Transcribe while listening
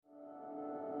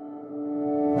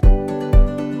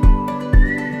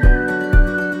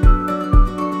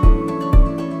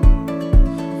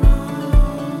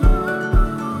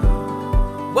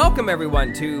Welcome,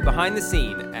 everyone, to Behind the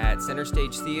Scene at Center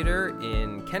Stage Theatre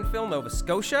in Kentville, Nova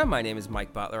Scotia. My name is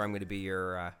Mike Butler. I'm going to be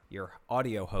your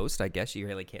audio host, I guess. You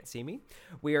really can't see me.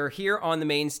 We are here on the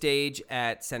main stage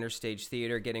at Center Stage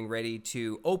Theatre getting ready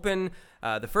to open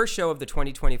the first show of the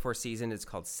 2024 season. It's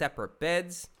called Separate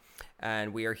Beds,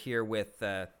 and we are here with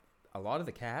a lot of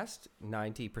the cast,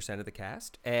 90% of the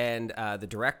cast, and the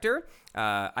director.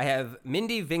 I have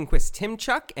Mindy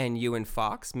Vinquist-Timchuk and Ewan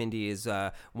Fox. Mindy is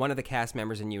one of the cast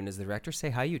members, and Ewan is the director. Say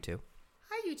hi, you two.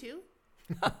 Hi, you two.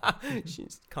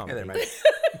 She's comedy. Hey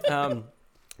there, mate.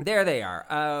 There they are.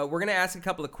 We're going to ask a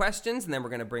couple of questions, and then we're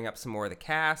going to bring up some more of the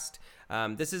cast.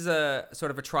 This is a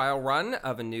sort of a trial run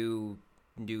of a new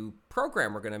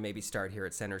program we're going to maybe start here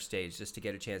at Center Stage, just to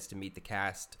get a chance to meet the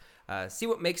cast, see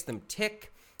what makes them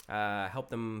tick,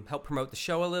 help promote the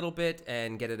show a little bit,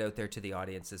 and get it out there to the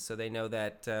audiences so they know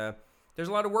that there's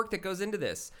a lot of work that goes into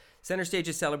this. Center Stage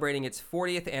is celebrating its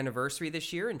 40th anniversary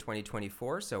this year in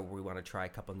 2024, so we want to try a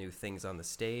couple new things on the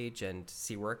stage and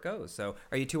see where it goes. So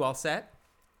are you two all set?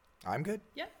 I'm good.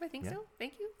 Yeah, I think so.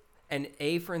 Thank you. An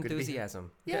A for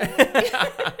enthusiasm.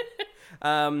 Yeah.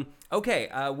 Okay,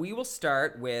 I'll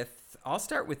start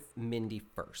with Mindy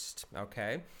first,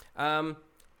 okay?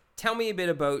 Tell me a bit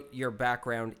about your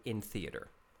background in theater.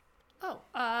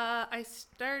 I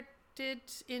started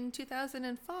in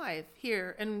 2005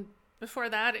 here, and before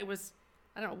that it was,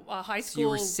 I don't know, high school. So you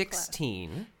were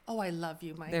 16. Class. Oh, I love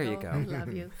you, Michael. There you go. I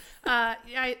love you.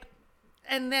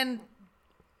 And then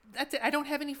that's it. I don't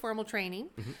have any formal training.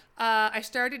 Mm-hmm. I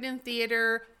started in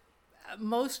theater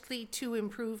mostly to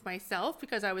improve myself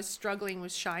because I was struggling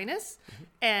with shyness,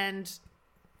 and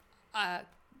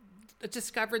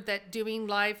discovered that doing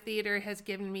live theater has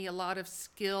given me a lot of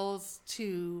skills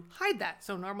to hide that.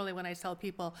 So normally when I tell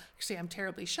people, actually, I'm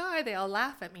terribly shy, they all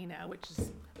laugh at me now, which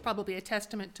is probably a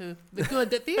testament to the good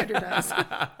that theater does.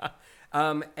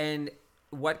 And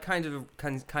what kinds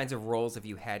of roles have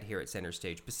you had here at Center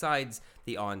Stage besides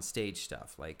the on-stage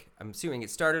stuff? Like, I'm assuming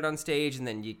it started on stage, and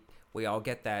then we all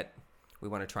get that. We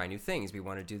want to try new things. We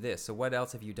want to do this. So what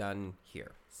else have you done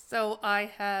here? So I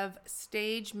have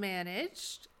stage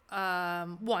managed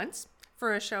once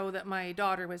for a show that my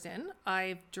daughter was in.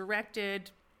 I've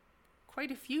directed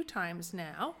quite a few times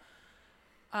now,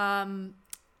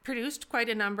 produced quite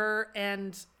a number,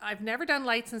 and I've never done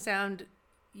lights and sound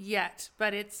yet,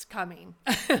 but it's coming.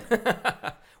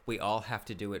 We all have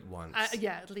to do it once.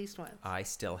 Yeah, at least once. I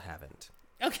still haven't.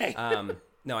 Okay.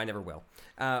 No, I never will.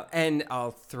 And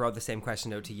I'll throw the same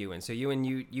question out to Ewan. So Ewan,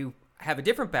 you have a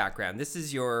different background. This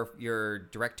is your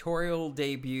directorial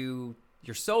debut,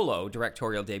 your solo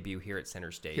directorial debut here at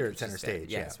Center Stage. Here at Center Stage,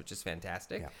 yes, which is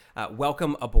fantastic. Yeah.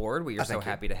 Welcome aboard. We are so thank you.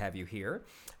 happy to have you here.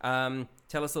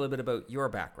 Tell us a little bit about your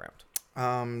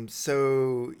background.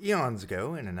 So eons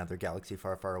ago, in another galaxy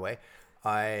far, far away,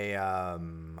 I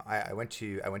went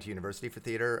to university for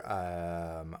theater.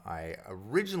 I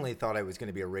originally thought I was going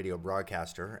to be a radio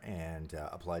broadcaster and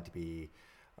applied to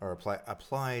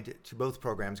both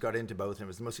programs, got into both, and it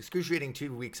was the most excruciating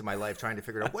 2 weeks of my life trying to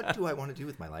figure out what do I want to do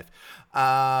with my life,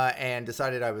 and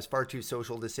decided I was far too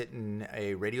social to sit in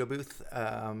a radio booth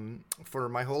for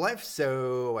my whole life.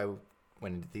 So I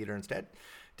went into theater instead.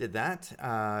 Did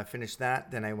that, finished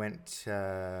that. Then I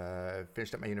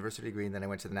finished up my university degree, and then I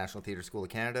went to the National Theatre School of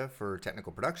Canada for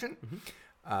technical production. Mm-hmm.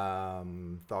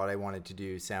 Thought I wanted to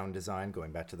do sound design,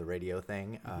 going back to the radio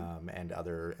thing, and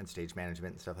stage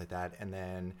management and stuff like that. And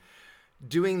then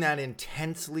doing that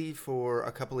intensely for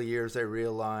a couple of years, I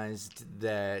realized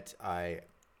that I,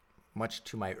 much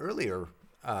to my earlier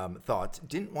thoughts,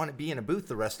 didn't want to be in a booth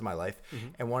the rest of my life,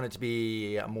 and wanted to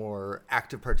be a more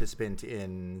active participant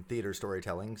in theater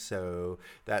storytelling. So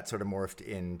that sort of morphed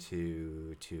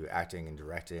into acting and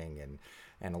directing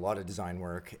and a lot of design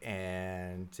work.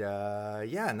 And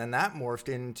and then that morphed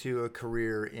into a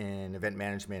career in event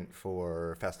management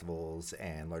for festivals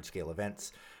and large scale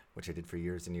events, which I did for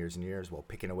years and years and years while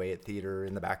picking away at theater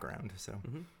in the background. So.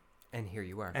 Mm-hmm. And here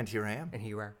you are. And here I am. And here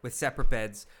you are with Separate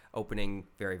Beds opening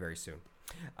very, very soon.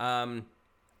 All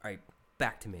right,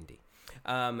 back to Mindy.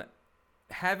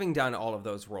 Having done all of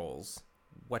those roles,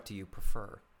 what do you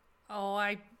prefer? Oh,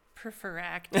 I prefer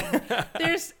acting.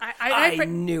 I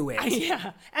knew it.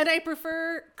 Yeah, and I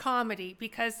prefer comedy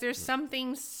because there's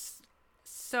something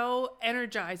so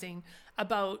energizing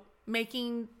about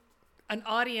making an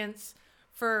audience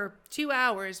for 2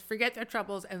 hours forget their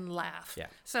troubles and laugh. Yeah.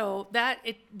 So that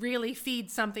it really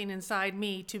feeds something inside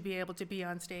me to be able to be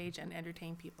on stage and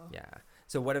entertain people. Yeah.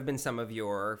 So what have been some of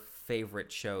your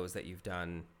favorite shows that you've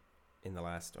done in the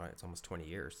last, it's almost 20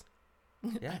 years?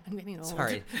 Yeah. I'm getting old.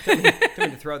 Sorry. Don't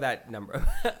mean to throw that number.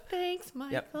 Thanks,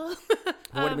 Michael. What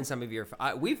would have been some of your...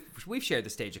 we've shared the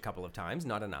stage a couple of times,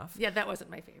 not enough. Yeah, that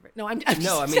wasn't my favorite. No, I'm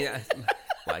No, I mean...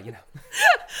 well, you know.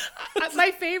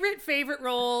 My favorite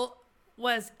role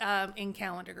was in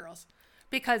Calendar Girls,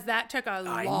 because that took a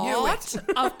lot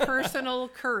of personal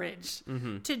courage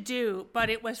to do, but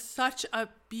it was such a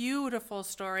beautiful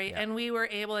story, and we were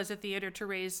able as a theater to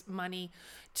raise money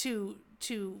to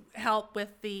help with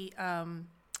the I'm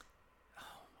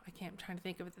trying to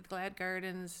think of it, the Glad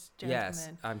Gardens gentlemen. Yes,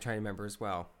 I'm trying to remember as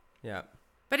well. Yeah.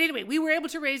 But anyway, we were able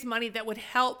to raise money that would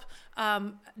help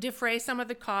defray some of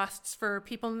the costs for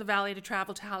people in the valley to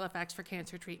travel to Halifax for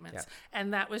cancer treatments. Yeah.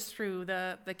 And that was through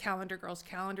the Calendar Girls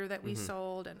calendar that we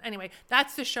sold. And anyway,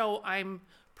 that's the show I'm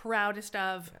proudest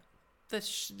of. Yeah.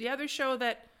 The other show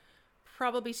that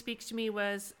probably speaks to me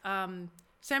was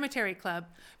Cemetery Club,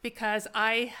 because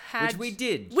I had... Which we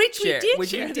did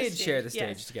share the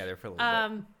stage together for a little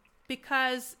bit.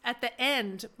 Because at the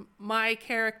end, my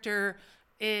character...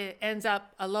 it ends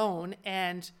up alone,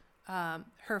 and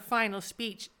her final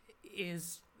speech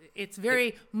it's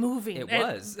very moving. It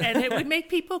was. And it would make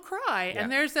people cry. Yeah.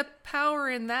 And there's a power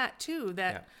in that too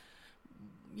that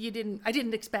I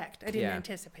didn't expect. I didn't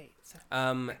anticipate. So.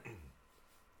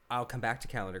 I'll come back to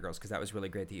Calendar Girls because that was really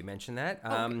great that you mentioned that.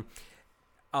 Okay.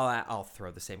 I'll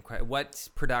throw the same question. What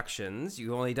productions,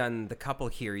 you've only done the couple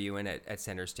here you in at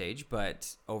Center Stage,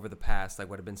 but over the past, like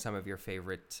what have been some of your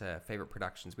favorite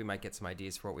productions? We might get some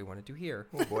ideas for what we want to do here.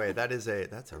 Oh boy, that's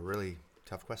a really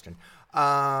tough question.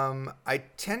 I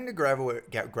tend to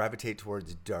gravitate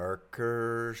towards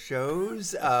darker shows.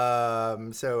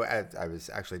 So as I was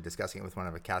actually discussing it with one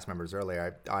of the cast members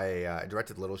earlier. I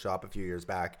directed Little Shop a few years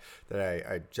back that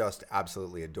I just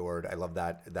absolutely adored. I love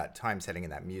that time setting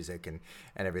and that music and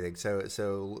everything.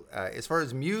 So as far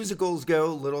as musicals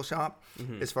go, Little Shop.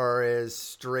 Mm-hmm. As far as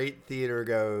straight theater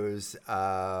goes,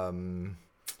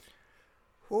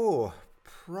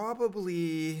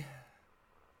 probably...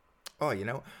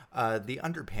 The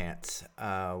Underpants,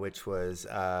 which was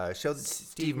show that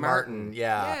Steve Martin.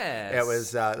 Yeah, yes. It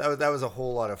was that was a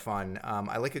whole lot of fun.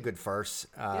 I like a good farce,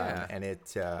 and I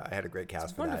had a great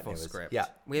cast for that. Wonderful script. Yeah,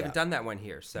 we haven't done that one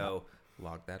here, so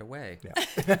log that away.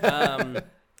 Yeah.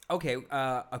 Okay.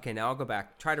 Now I'll go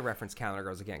back. Try to reference Calendar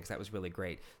Girls again because that was really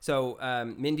great. So,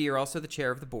 Mindy, you're also the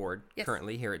chair of the board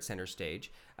currently here at Center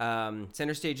Stage.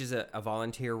 Center Stage is a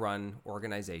volunteer-run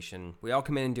organization. We all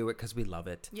come in and do it because we love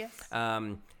it. Yes.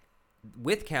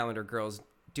 With Calendar Girls,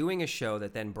 doing a show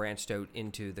that then branched out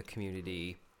into the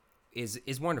community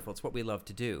is wonderful. It's what we love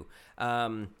to do.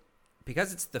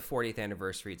 Because it's the 40th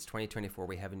anniversary, it's 2024,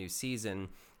 we have a new season.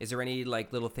 Is there any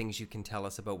little things you can tell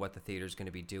us about what the theater is going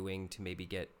to be doing to maybe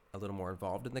get a little more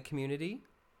involved in the community?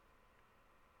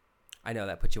 I know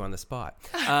that put you on the spot.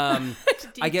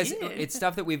 I guess it's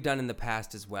stuff that we've done in the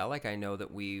past as well. I know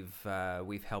that we've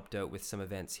helped out with some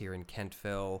events here in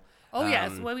Kentville. Oh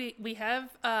yes, well we have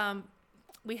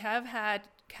had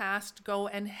cast go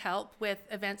and help with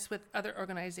events with other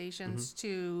organizations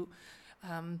to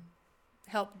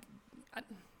help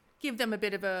give them a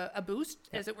bit of a boost,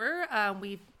 as it were.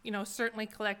 We've certainly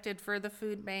collected for the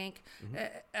food bank.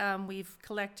 We've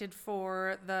collected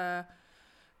for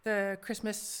the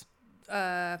Christmas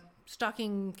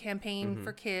stocking campaign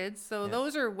for kids. So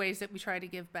those are ways that we try to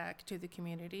give back to the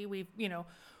community.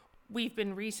 We've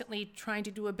been recently trying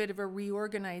to do a bit of a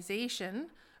reorganization.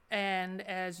 And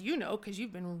as you know, because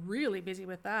you've been really busy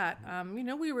with that,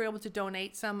 we were able to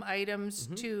donate some items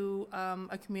to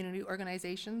a community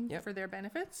organization for their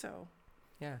benefits. So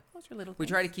yeah, those are little things. We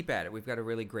try to keep at it. We've got a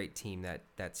really great team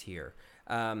that's here.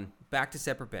 Back to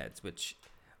Separate Beds, which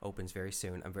opens very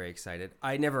soon. I'm very excited.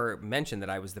 I never mentioned that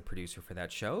I was the producer for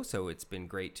that show, so it's been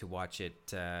great to watch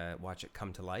it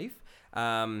come to life.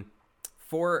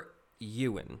 For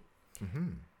Ewan. Mm-hmm.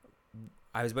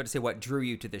 I was about to say what drew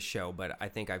you to this show, but I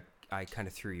think I kind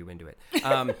of threw you into it.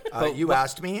 You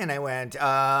asked me, and I went,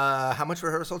 how much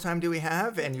rehearsal time do we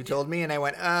have? And you told me, and I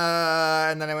went,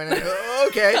 and then I went,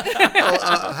 okay,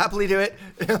 I'll happily do it.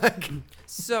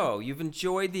 So you've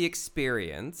enjoyed the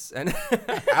experience, and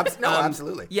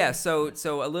absolutely. Yeah. So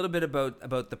a little bit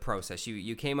about the process.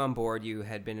 You came on board. You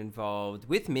had been involved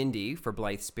with Mindy for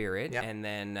Blythe Spirit, and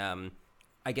then.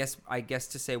 I guess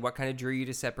to say what kind of drew you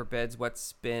to Separate Beds,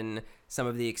 what's been some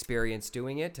of the experience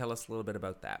doing it? Tell us a little bit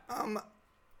about that.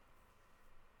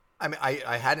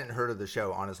 I hadn't heard of the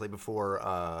show honestly before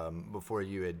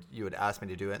you had asked me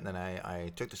to do it, and then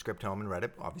I took the script home and read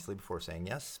it, obviously before saying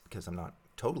yes because I'm not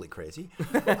totally crazy.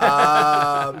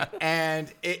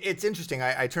 And it's interesting.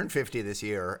 I turned 50 this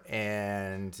year,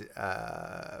 and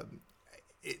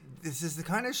this is the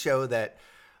kind of show that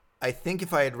I think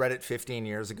if I had read it 15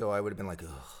 years ago, I would have been like,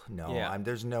 oh, no, Yeah.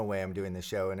 there's no way I'm doing this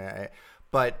show.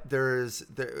 But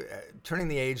turning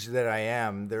the age that I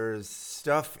am, there's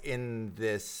stuff in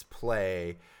this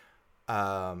play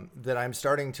that I'm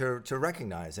starting to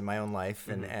recognize in my own life,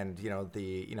 and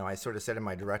I sort of said in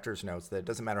my director's notes that it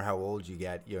doesn't matter how old you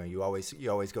get, you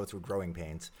always go through growing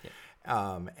pains. Yeah.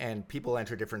 And people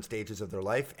enter different stages of their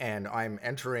life, and I'm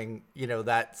entering,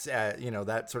 that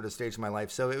sort of stage of my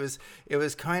life. So it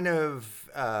was kind of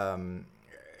a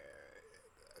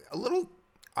little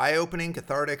eye-opening,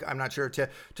 cathartic. I'm not sure to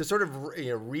sort of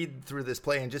read through this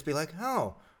play and just be like,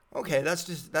 oh, okay,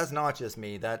 that's not just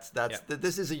me.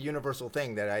 This is a universal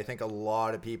thing that I think a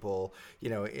lot of people,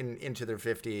 into their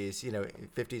 50s,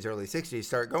 50s, early 60s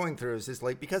start going through. Is just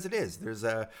like, because it is. There's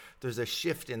a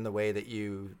shift in the way that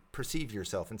you perceive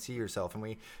yourself and see yourself, and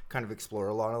we kind of explore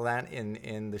a lot of that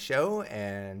in the show.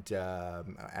 And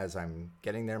as I'm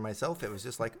getting there myself, it was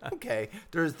just like, okay,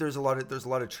 there's a lot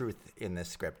of truth in this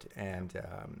script, and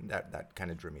that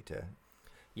kind of drew me to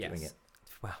doing it.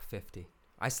 Wow, 50.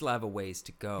 I still have a ways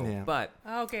to go, but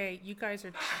okay, you guys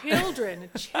are children.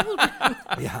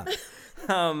 Yeah.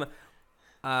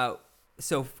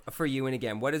 So for you, and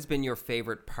again, what has been your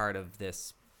favorite part of the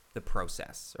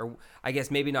process? Or I guess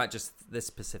maybe not just this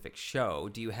specific show.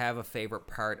 Do you have a favorite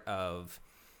part of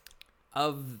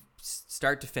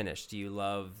start to finish? Do you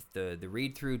love the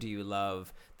read through? Do you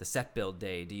love the set build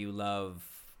day? Do you love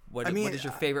what is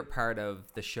your favorite part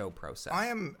of the show process?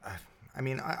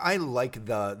 I like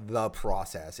the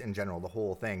process in general, the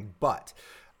whole thing, but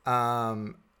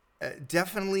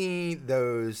definitely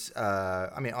those.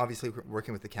 Obviously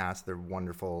working with the cast, they're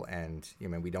wonderful, and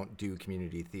we don't do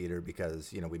community theater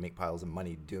because we make piles of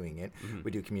money doing it. Mm-hmm.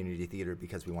 We do community theater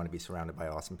because we want to be surrounded by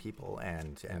awesome people,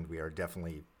 and we are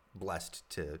definitely blessed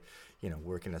to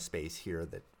work in a space here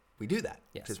that we do that,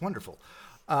 which is wonderful.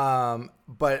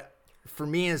 But for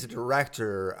me as a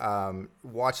director,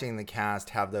 watching the cast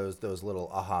have those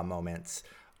little aha moments,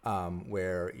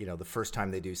 where the first time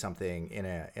they do something in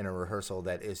a rehearsal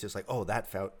that is just like, oh, that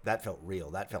felt real,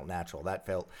 that felt natural, that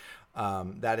felt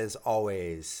that is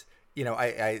always,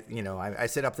 I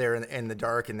sit up there in the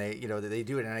dark, and they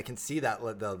do it, and I can see that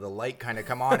the light kind of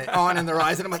come on in their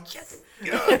eyes, and I'm like, yes,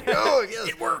 yes,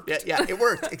 it worked. Yeah, it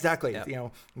worked exactly.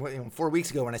 Yep. 4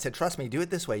 weeks ago when I said, trust me, do it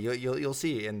this way, you'll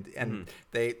see, and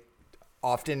they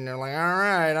often are like, all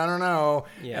right, I don't know,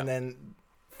 and then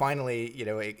finally,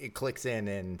 it clicks in,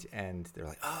 and they're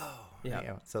like, oh,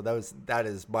 yeah. So that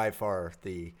is by far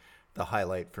the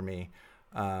highlight for me.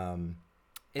 That's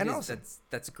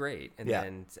great,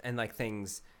 and like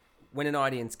things when an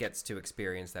audience gets to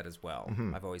experience that as well.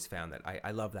 Mm-hmm. I've always found that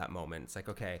I love that moment. It's like,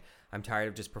 okay, I'm tired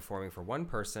of just performing for one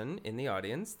person in the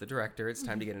audience, the director. It's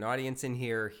time to get an audience in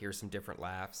here. Here's some different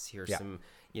laughs. Here's some,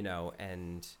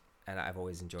 and I've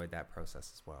always enjoyed that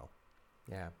process as well.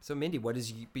 Yeah. So Mindy, what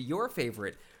is your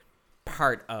favorite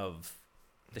part of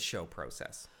the show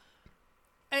process?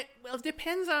 Well, it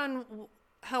depends on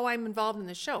how I'm involved in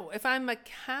the show. If I'm a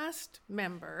cast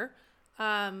member,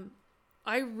 I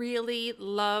really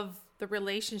love the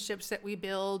relationships that we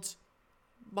build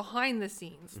behind the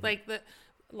scenes. Mm-hmm.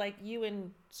 Like you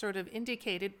and sort of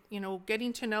indicated,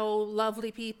 getting to know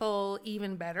lovely people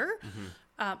even better,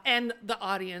 and the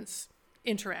audience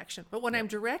interaction. But when I'm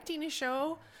directing a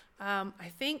show,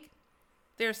 I think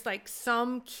there's like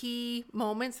some key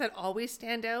moments that always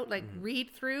stand out, like read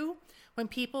through, when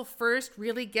people first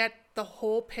really get the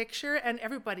whole picture and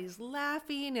everybody's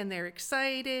laughing and they're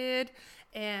excited,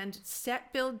 and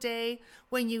set build day,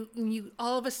 when you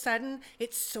all of a sudden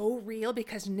it's so real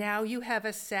because now you have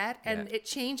a set, and it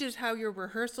changes how your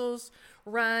rehearsals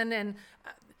run. And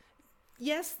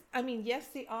yes,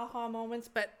 the aha moments,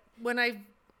 but when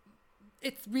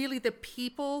it's really the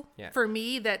people for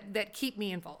me that keep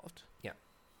me involved. Yeah.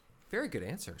 Very good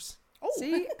answers. Oh.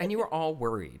 See? And you were all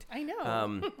worried. I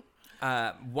know.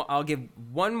 I'll give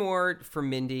one more for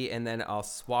Mindy, and then I'll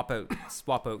swap out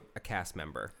a cast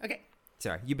member. Okay.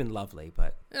 Sorry, you've been lovely,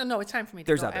 but no, it's time for me to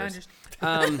there's go. Others.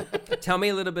 Tell me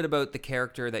a little bit about the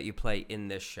character that you play in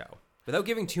this show, without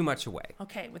giving too much away.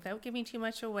 Okay, without giving too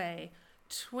much away.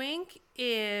 Twink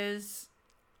is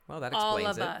that all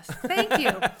explains of it. us. Thank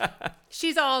you.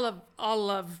 She's all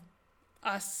of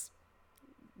us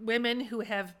women who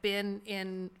have been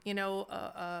in,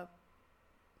 a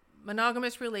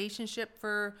monogamous relationship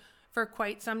for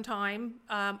quite some time.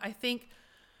 I think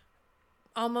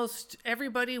almost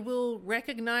everybody will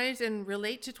recognize and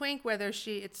relate to Twink, whether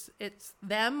it's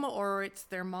them or it's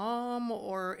their mom,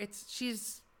 or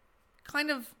she's kind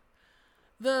of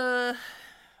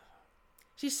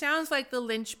she sounds like the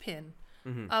linchpin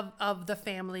of the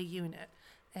family unit.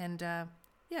 And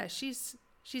yeah, she's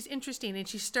interesting, and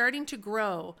she's starting to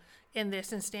grow in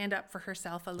this and stand up for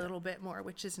herself a little bit more,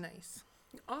 which is nice.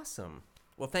 Awesome.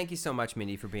 Well, thank you so much,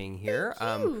 Mindy, for being here.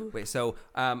 Thank you.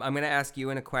 I'm going to ask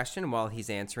you a question. While he's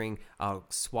answering, I'll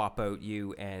swap out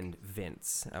you and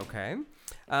Vince. Okay.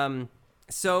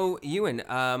 So, Ewan,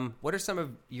 what are some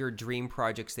of your dream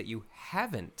projects that you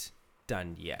haven't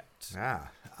done yet?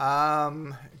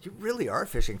 You really are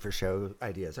fishing for show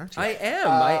ideas, aren't you? I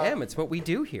am. It's what we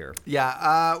do here.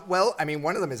 Yeah. Well, I mean,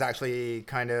 one of them is actually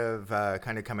kind of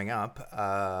coming up.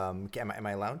 Am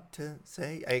I allowed to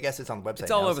say? I guess it's on the website.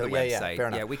 It's all now, over so the website. fair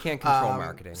enough. Yeah, we can't control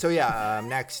marketing. So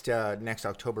next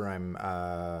October,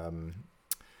 I'm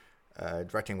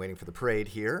directing Waiting for the Parade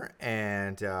here,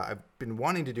 and I've been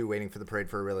wanting to do Waiting for the Parade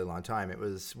for a really long time. It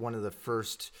was one of the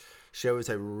first shows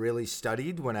I really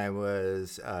studied when I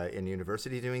was in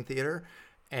university doing theater.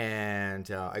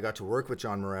 And I got to work with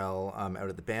John Morrell out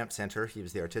at the Banff Centre. He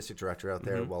was the artistic director out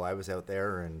there while I was out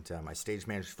there. And I stage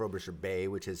managed Frobisher Bay,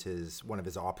 which is one of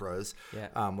his operas.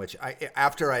 Yeah. Which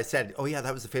after I said, oh, yeah,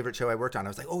 that was the favorite show I worked on, I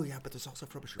was like, oh, yeah, but there's also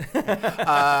Frobisher Bay.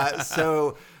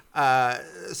 So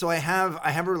I have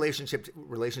a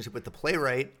relationship with the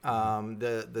playwright.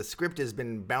 The script has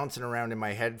been bouncing around in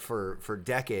my head for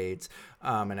decades,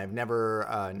 and I've never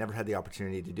had the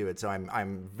opportunity to do it. So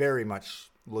I'm very much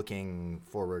looking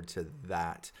forward to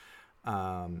that.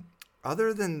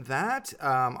 Other than that,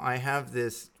 I have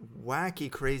this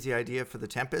wacky, crazy idea for The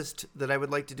Tempest that I would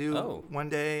like to do one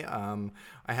day.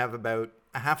 I have about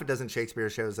a half a dozen Shakespeare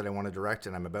shows that I want to direct,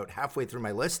 and I'm about halfway through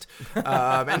my list.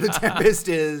 And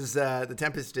The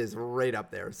Tempest is right up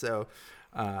there. So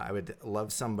I would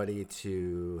love somebody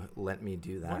to let me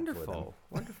do that.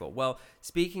 Wonderful. Well,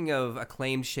 speaking of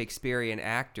acclaimed Shakespearean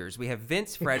actors, we have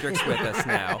Vince Fredericks with us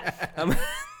now.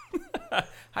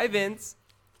 Hi, Vince.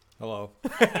 Hello.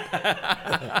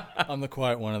 I'm the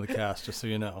quiet one of the cast, just so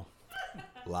you know.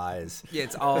 Lies. Yeah,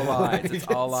 it's all lies. It's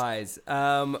all lies.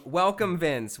 Welcome,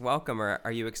 Vince. Welcome.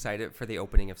 Are you excited for the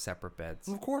opening of Separate Beds?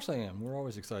 Of course I am. We're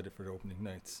always excited for the opening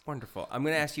nights. Wonderful. I'm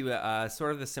going to ask you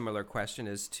sort of the similar question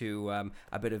as to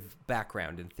a bit of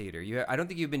background in theater. I don't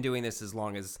think you've been doing this as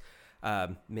long as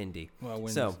Mindy. Well,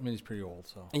 Mindy's pretty old,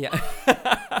 so. Yeah.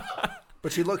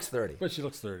 But she looks 30. She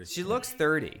looks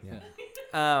 30.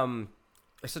 Yeah.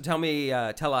 So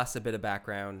tell us a bit of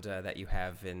background that you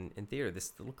have in theater,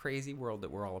 this little crazy world that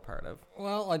we're all a part of.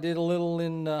 Well, I did a little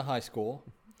in high school,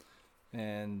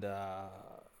 and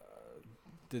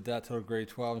did that till grade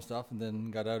 12 and stuff, and then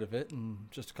got out of it.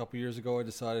 And just a couple years ago, I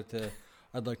decided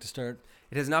I'd like to start.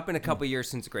 It has not been a couple years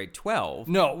since grade 12.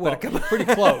 No, well, pretty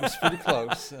close.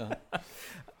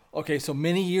 Okay, so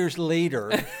many years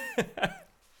later,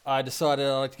 I decided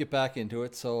I'd like to get back into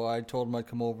it, so I told them I'd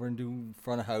come over and do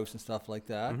front of house and stuff like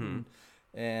that. Mm-hmm.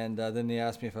 And then they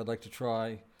asked me if I'd like to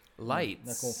try lights.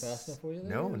 Not going fast enough for you?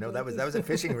 No, that was a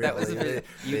fishing reel.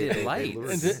 You did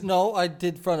lights. No, I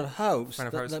did front of house.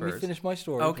 Let me finish my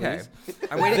story, okay. Please.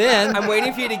 I'm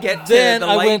waiting for you to get to then the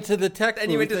I light. went to the tech booth. Then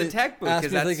you went to the tech booth.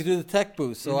 Asked me if they could do the tech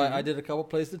booth. So I did a couple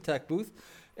plays at the tech booth.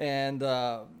 And,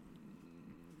 how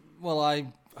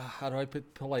do I put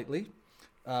it politely?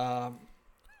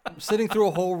 Sitting through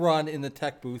a whole run in the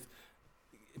tech booth,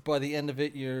 by the end of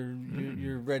it, you're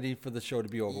ready for the show to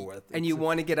be over with. And you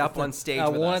want to get up on stage.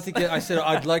 I said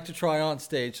I'd like to try on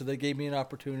stage, so they gave me an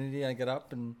opportunity. I got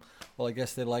up, and I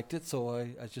guess they liked it, so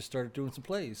I just started doing some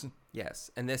plays. Yes,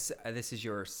 and this is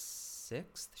your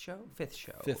fifth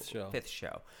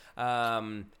show.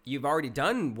 You've already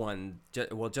done one,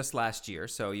 just last year.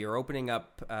 So you're opening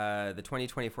up the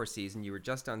 2024 season. You were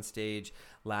just on stage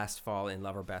last fall in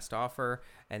Love or Best Offer,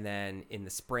 and then in the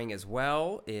spring as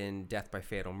well in Death by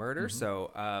Fatal Murder. Mm-hmm.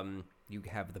 So you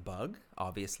have The Bug,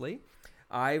 obviously.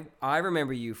 I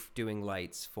remember you doing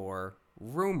lights for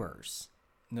Rumors.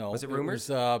 No, was it Rumors?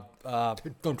 It was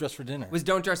Don't Dress for Dinner. It was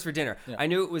Don't Dress for Dinner. Yeah. I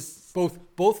knew it was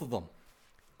both of them.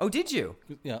 Oh, did you?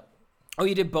 Yeah. Oh,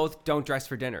 you did both Don't Dress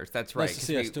for Dinners. That's right.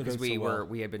 Because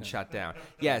we had been shut down.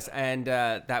 Yes, and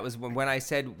that was when I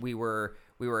said we were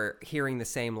hearing the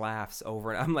same laughs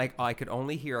over, and I'm like, I could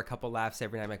only hear a couple laughs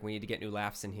every night. I'm like, we need to get new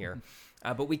laughs in here.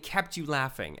 But we kept you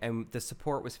laughing, and the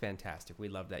support was fantastic. We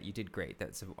loved that. You did great.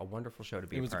 That's a wonderful show to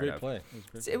be a part of. It was a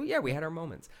great play. Yeah, we had our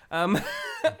moments. I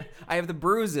have the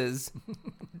bruises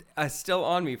still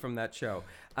on me from that show.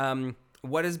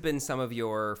 What has been some of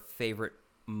your favorite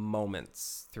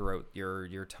moments throughout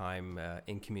your time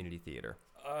in community theater?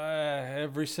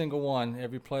 Every single one.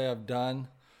 Every play I've done,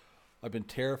 I've been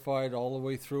terrified all the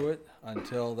way through it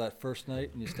until that first night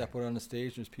when you step out on the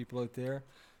stage, there's people out there.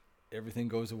 everything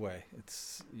goes away.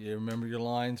 You remember your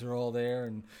lines are all there,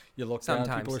 and you look down,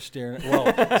 Sometimes. people are staring.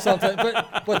 Well, sometimes,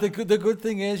 but the good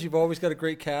thing is you've always got a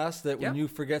great cast that when Yep. you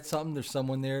forget something, there's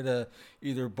someone there to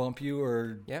either bump you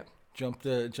or Yep. jump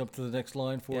to the next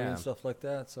line for you Yeah. and stuff like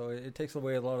that. So it takes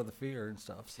away a lot of the fear and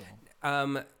stuff. So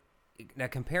Now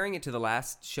comparing it to the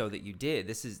last show that you did,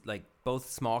 this is like both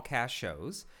small cast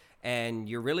shows, and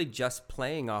you're really just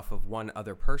playing off of one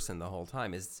other person the whole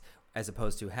time, as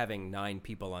opposed to having 9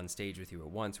 people on stage with you at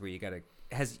once, where you gotta.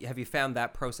 Have you found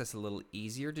that process a little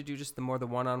easier to do just the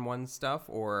one-on-one stuff,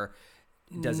 or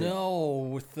does it? no,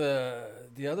 with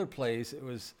the other plays,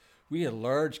 we had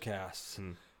large casts.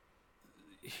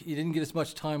 You didn't get as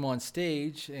much time on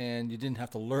stage, and you didn't have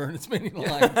to learn as many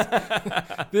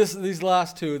lines. These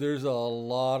last 2, there's a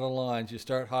lot of lines. You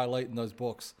start highlighting those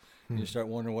books, and you start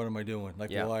wondering, what am I doing? Like,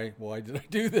 Yeah. why did I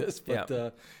do this? But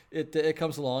it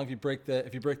comes along. If you break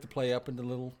the play up into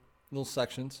little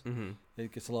sections,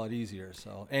 it gets a lot easier.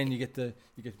 So, and you get to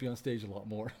be on stage a lot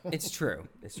more. It's true.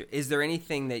 It's true. Is there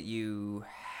anything that you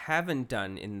haven't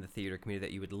done in the theater community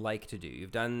that you would like to do?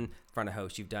 You've done front of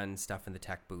house, you've done stuff in the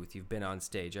tech booth, you've been on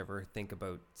stage. Ever think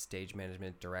about stage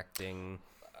management, directing?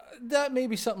 That may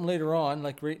be something later on.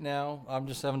 Like right now, I'm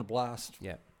just having a blast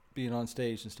Yeah. being on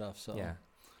stage and stuff. So Yeah.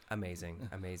 Amazing.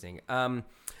 Amazing.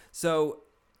 So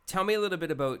tell me a little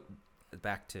bit about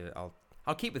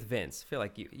I'll keep with Vince. I feel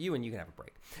like you can have a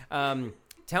break.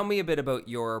 Tell me a bit about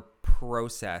your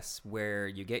process where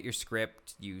you get your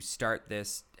script, you start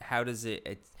this. How does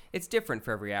it's different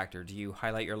for every actor. Do you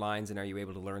highlight your lines and are you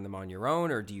able to learn them on your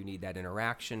own, or do you need that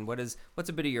interaction? What's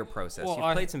a bit of your process? Well,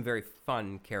 You've played some very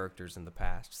fun characters in the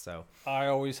past, so I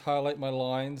always highlight my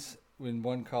lines in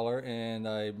one color, and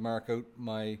I mark out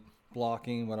my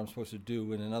blocking, what I'm supposed to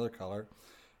do, in another color.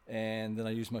 And then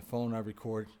I use my phone. I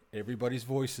record everybody's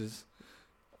voices,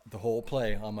 the whole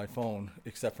play on my phone,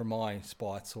 except for my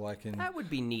spot, so I can. that would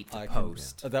be neat to I can-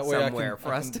 post that way somewhere I can,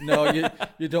 for us. to... No,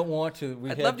 you don't want to.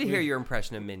 I'd love to hear your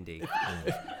impression of Mindy.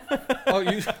 Oh,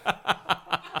 you.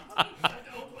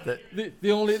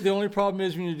 The only problem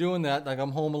is when you're doing that, like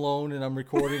I'm home alone and I'm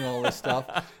recording all this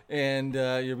stuff, and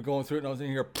you're going through it, and I was in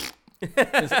here.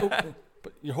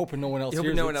 But you're hoping no one else You're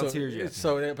hears hoping no it. one else hears you.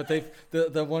 So, but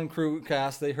the one crew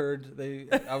cast, I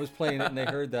was playing it and they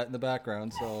heard that in the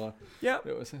background. So Yeah.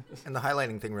 it was. And the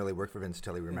highlighting thing really worked for Vince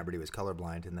until he remembered he was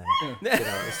colorblind, and then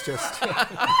it's just.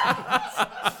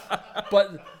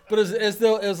 But as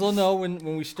they'll know,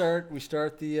 when we start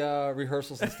the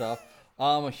rehearsals and stuff,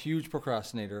 I'm a huge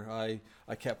procrastinator.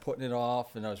 I kept putting it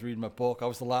off, and I was reading my book. I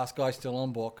was the last guy still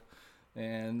on book,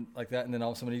 and like that. And then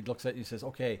all somebody looks at you and says,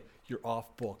 "Okay, you're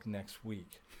off book next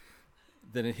week."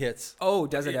 Then it hits. Oh,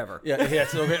 does it ever? Yeah, it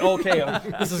hits. Okay,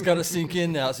 this has got to sink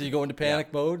in now. So you go into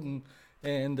panic mode,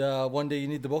 and one day you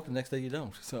need the book, the next day you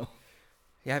don't. So.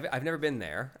 Yeah, I've never been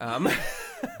there.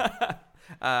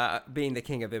 Being the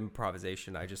king of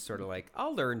improvisation, I just sort of like,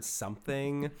 I'll learn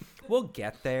something. We'll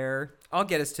get there. I'll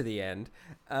get us to the end.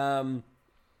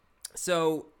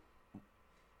 So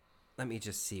let me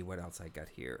just see what else I got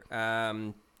here.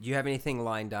 Do you have anything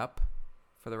lined up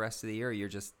for the rest of the year? Or you're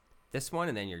just this one,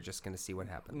 and then you're just going to see what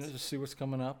happens? Just see what's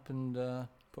coming up and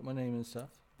put my name and stuff.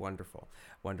 Wonderful.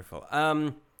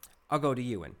 I'll go to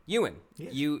Ewan. Ewan,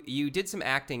 Yes. you did some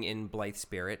acting in Blythe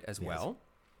Spirit as well.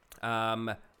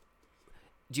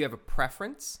 Do you have a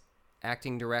preference?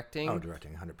 Acting, directing? Oh,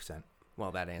 directing, 100%.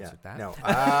 Well, that answered that. No,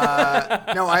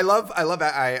 no. I love.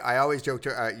 I always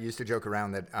used to joke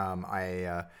around that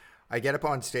I get up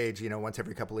on stage, once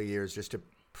every couple of years just to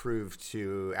prove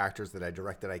to actors that I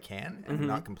direct that I can, and I'm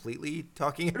not completely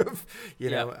talking out of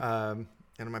out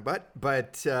of my butt.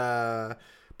 But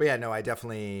yeah, no, I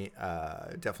definitely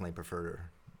prefer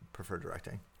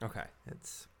directing. Okay.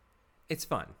 It's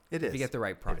fun. It If is. you get the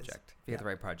right project. If you get the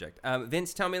right project.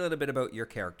 Vince, tell me a little bit about your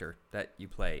character that you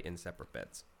play in Separate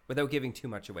Beds, without giving too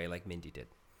much away like Mindy did.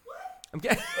 I'm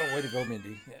kidding. Oh, way to go,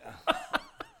 Mindy. Yeah.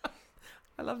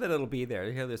 I love that it'll be there.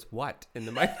 You hear this what in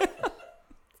the mic?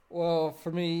 Well,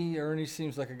 for me, Ernie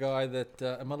seems like a guy that.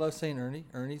 Am I allowed saying Ernie?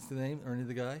 Ernie's the name. Ernie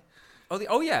the guy.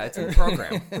 Oh yeah, it's in the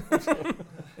program.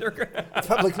 It's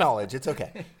public knowledge. It's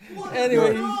okay.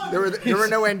 Anyway, There were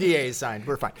no NDAs signed.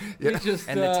 We're fine. Yeah. he's just.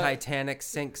 And the Titanic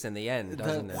sinks in the end,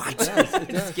 doesn't it? It does. It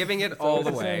It's does. giving it all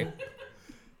the way.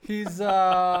 He's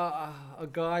a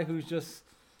guy who's just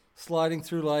sliding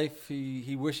through life.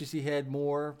 He wishes he had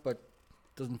more, but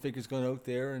doesn't think it's going out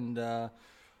there. And I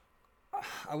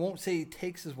won't say he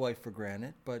takes his wife for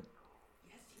granted, but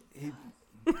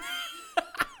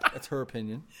that's her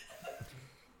opinion.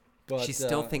 But She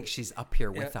still thinks she's up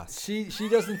here with us. She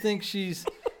doesn't think she's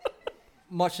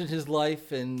much in his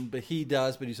life, but he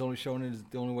does, but he's only shown it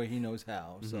the only way he knows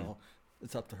how. So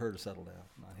it's up to her to settle down.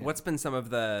 Not him. What's been some of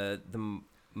the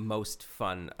most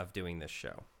fun of doing this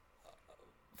show?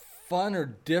 Fun or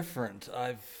different?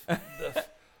 I've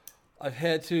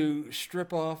had to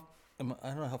strip off. I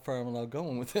don't know how far I'm allowed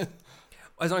going with it.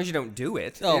 As long as you don't do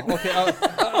it. Oh, okay.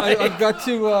 I've got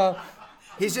to.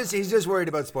 He's just worried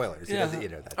about spoilers. He Yeah.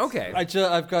 doesn't, that's, Okay.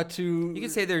 I've got to. You can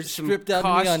say there's some strip down to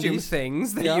costume MeUndies.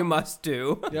 things that Yeah. you must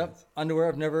do. Yep. Underwear.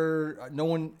 I've never. No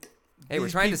one. Hey, we're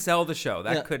these trying to peop- sell the show.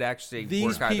 That Yeah. could actually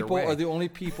These work either people way. are the only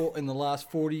people in the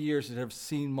last 40 years that have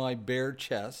seen my bare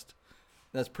chest.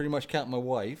 That's pretty much counting my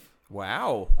wife.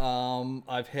 Wow.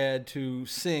 I've had to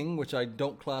sing, which I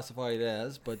don't classify it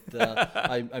as, but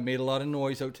I made a lot of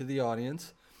noise out to the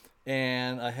audience,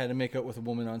 and I had to make out with a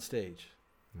woman on stage.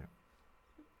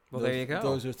 Well, there you go.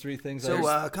 Those are three things.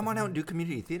 So come on out and do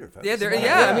community theater, folks. Yeah,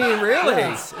 I mean, really.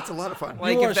 Yeah, it's a lot of fun.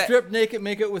 Like, you want if to that- strip naked,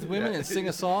 make out with women, and sing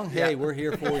a song? Hey, we're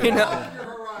here for you. You know,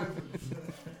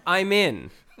 I'm in.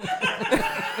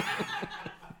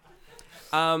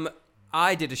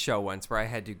 I did a show once where I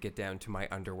had to get down to my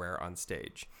underwear on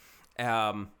stage.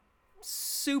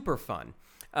 Super fun.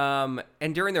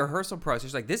 And during the rehearsal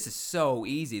process, like, this is so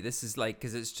easy. This is like,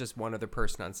 because it's just one other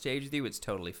person on stage with you. It's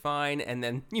totally fine. And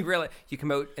then you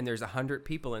come out and there's 100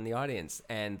 people in the audience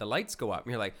and the lights go up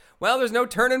and you're like, well, there's no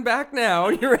turning back now.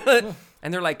 And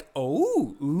and they're like,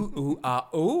 oh, ooh, ooh,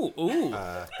 ooh, ooh.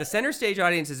 The center stage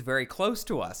audience is very close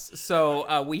to us.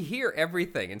 So we hear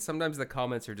everything. And sometimes the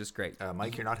comments are just great.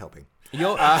 Mike, you're not helping.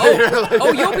 You'll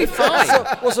you'll be fine.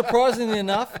 Well, surprisingly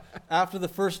enough, after the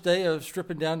first day of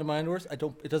stripping down to my underwear,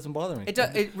 it doesn't bother me.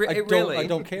 I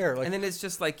don't care. Like, and then it's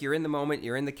just like you're in the moment,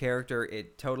 you're in the character.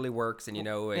 It totally works, and Yeah.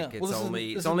 it's Well,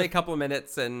 it's only a couple of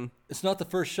minutes, and it's not the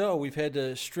first show we've had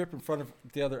to strip in front of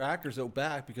the other actors out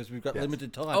back because we've got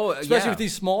limited time. Oh, especially yeah. with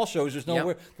these small shows. There's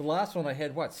nowhere. Yep. The last one I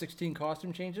had 16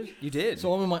 costume changes. you did.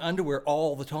 So I'm in my underwear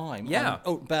all the time. Yeah.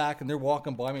 I'm out back, and they're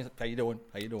walking by me. Like, how you doing?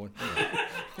 How you doing?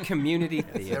 Community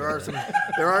theater.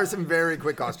 There are some very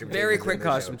quick costume changes. Very in quick this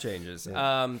costume show. changes.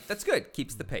 That's good.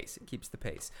 Keeps the pace. It keeps the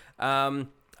pace. I'm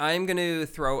going to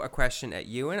throw a question at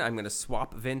Ewan. I'm going to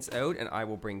swap Vince out, and I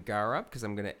will bring Gar up because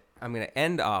I'm going to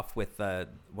end off with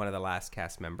one of the last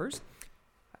cast members.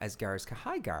 As Gar's,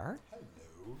 hi Gar.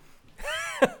 Hello.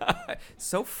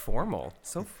 So formal.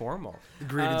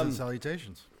 Greetings and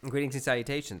salutations. Greetings and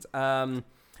salutations.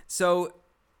 So,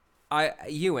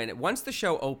 Ewan, once the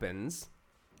show opens,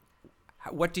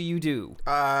 what do you do?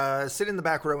 Sit in the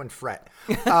back row and fret.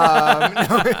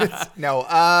 No.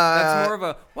 That's more of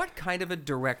a, what kind of a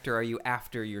director are you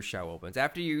after your show opens?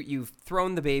 After you've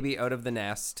thrown the baby out of the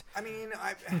nest, I mean,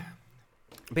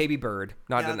 baby bird,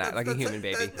 not yeah, a like a human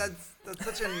baby.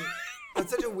 That's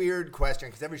such a weird question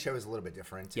because every show is a little bit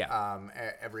different. Yeah.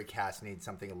 Every cast needs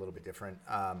something a little bit different.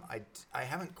 I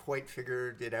haven't quite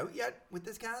figured it out yet with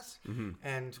this cast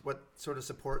and what sort of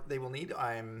support they will need.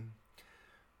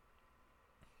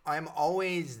 I'm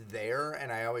always there,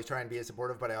 and I always try and be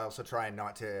supportive, but I also try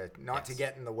not to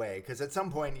get in the way, because at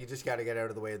some point you just got to get out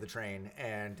of the way of the train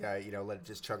and let it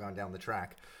just chug on down the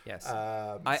track. Yes,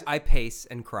 I pace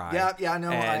and cry. Yeah,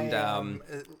 no, and I'm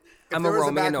a there was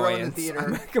roaming back row in annoyance, the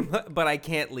theater, but I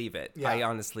can't leave it. Yeah. I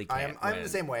honestly can't. I'm the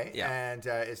same way, Yeah. and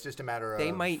it's just a matter of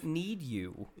They might need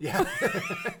you. Yeah.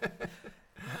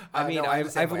 I mean, no, I'm the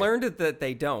same I've way. learned that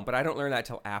they don't, but I don't learn that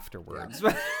till afterwards.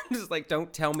 I'm just like,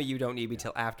 don't tell me you don't need me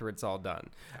till after it's all done.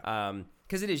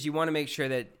 Because you want to make sure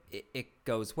that it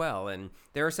goes well. And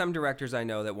there are some directors I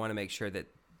know that want to make sure that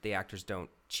the actors don't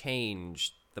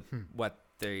change what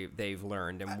they've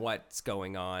learned and what's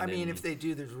going on. I mean, and, if they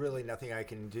do, there's really nothing I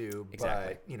can do.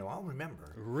 Exactly. But I'll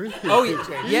remember. Really? oh,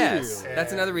 yes,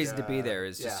 that's another And, reason to be there.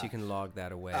 Is just yeah. you can log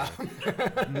that away.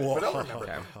 But I'll remember.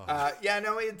 Okay.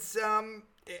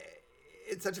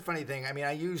 It's such a funny thing. I mean,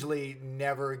 I usually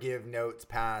never give notes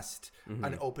past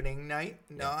an opening night,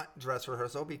 not dress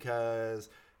rehearsal, because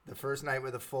the first night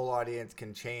with a full audience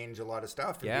can change a lot of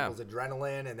stuff and Yeah. people's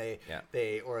adrenaline, and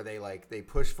they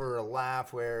push for a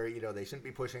laugh where they shouldn't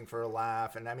be pushing for a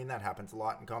laugh. And I mean, that happens a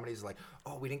lot in comedies. Like,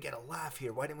 oh, we didn't get a laugh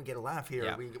here. Why didn't we get a laugh here?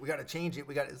 Yeah. We got to change it.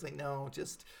 It's like, no,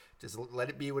 just let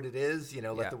it be what it is.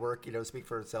 Let the work speak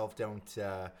for itself. Don't.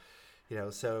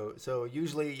 So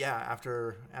usually,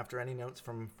 after any notes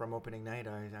from opening night,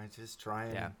 I just try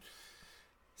and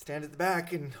stand at the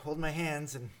back and hold my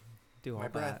hands and Do all my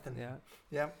breath. that. And,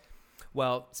 Yeah.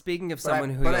 Well, speaking of But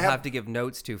someone I- who but you'll I have, have- to give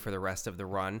notes to for the rest of the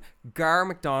run, Gar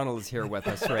McDonald is here with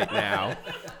us right now.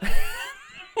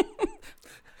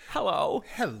 Hello.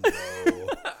 Hello.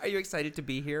 Are you excited to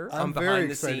be here? I'm behind very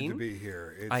the excited scene? to be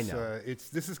here. It's, I know.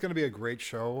 This is going to be a great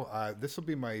show. This will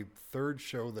be my third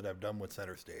show that I've done with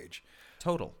Center Stage.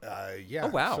 Total. Yeah. Oh,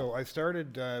 wow. So I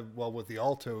started with the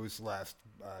Altos last,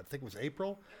 I think it was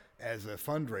April, as a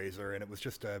fundraiser, and it was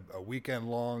just a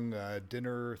weekend-long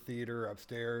dinner theater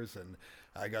upstairs, and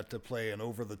I got to play an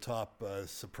over-the-top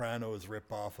Sopranos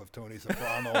ripoff of Tony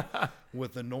Soprano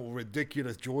with a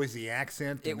ridiculous Jersey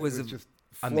accent. It and was just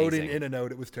floating amazing. in and out.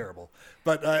 It was terrible.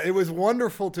 But it was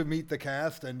wonderful to meet the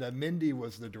cast, and Mindy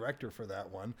was the director for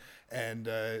that one. And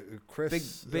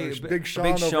Chris, Big Sean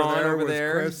over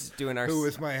there was Chris, doing our who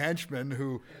was my henchman,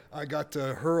 who I got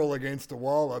to hurl against the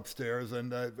wall upstairs.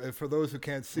 And for those who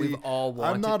can't see, We've all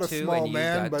wanted I'm not a to, small and you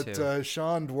man, got but to.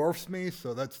 Sean dwarfs me,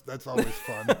 so that's always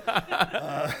fun.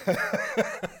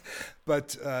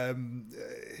 But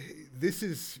this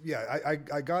is,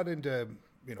 I got into,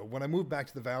 when I moved back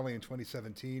to the Valley in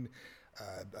 2017,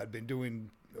 I'd been doing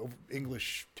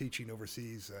English teaching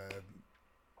overseas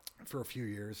for a few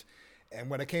years. And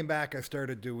when I came back, I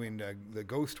started doing the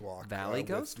Ghost Walk. Valley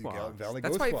Ghost Walks. Valley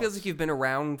That's Ghost why it Walks. feels like you've been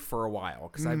around for a while,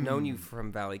 because I've known you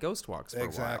from Valley Ghost Walks for a while.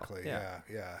 Exactly,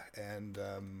 yeah. And,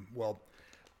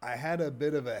 I had a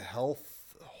bit of a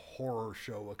health horror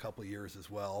show a couple years as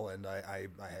well, and I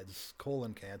had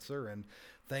colon cancer, and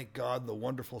thank God the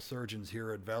wonderful surgeons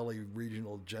here at Valley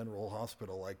Regional General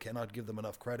Hospital, I cannot give them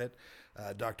enough credit.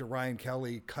 Dr. Ryan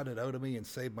Kelly cut it out of me and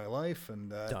saved my life, and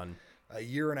Done. a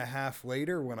year and a half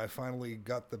later, when I finally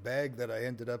got the bag that I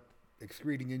ended up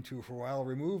excreting into for a while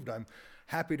removed, I'm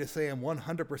happy to say I'm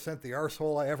 100% the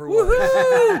arsehole I ever was.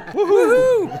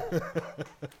 Woohoo!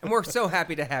 And we're so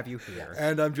happy to have you here.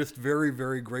 And I'm just very,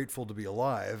 very grateful to be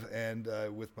alive. And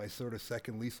with my sort of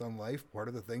second lease on life, part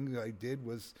of the thing I did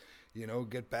was,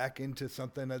 get back into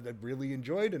something that I really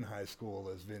enjoyed in high school,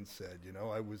 as Vince said.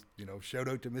 I was, shout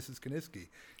out to Mrs. Kaniski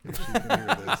if she can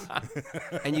hear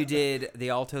this. And you did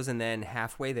the Altos, and then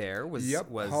Halfway There was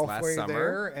last halfway summer.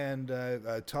 there, and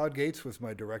Todd Gates was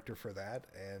my director for that,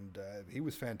 and he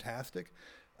was fantastic.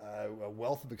 A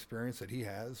wealth of experience that he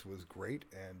has was great,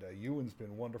 and Ewan's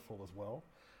been wonderful as well.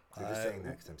 You're just saying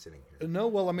that because I'm sitting here. No,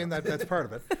 well, I mean, that's part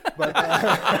of it. But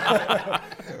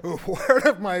part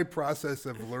of my process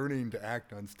of learning to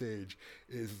act on stage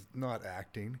is not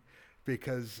acting,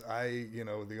 because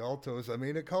the Altos, I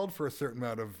mean, it called for a certain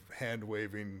amount of hand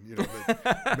waving,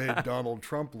 that made Donald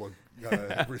Trump look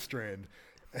restrained.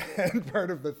 And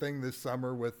part of the thing this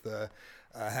summer with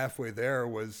Halfway There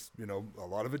was, a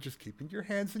lot of it just keeping your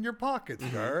hands in your pockets,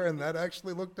 and that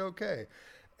actually looked okay.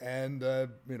 And, a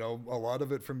lot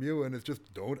of it from you, and it's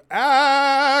just, don't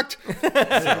act. So,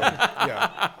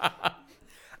 yeah.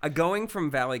 Going from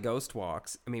Valley Ghost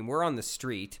Walks, I mean, we're on the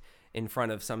street in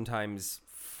front of sometimes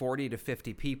 40 to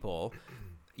 50 people.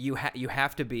 You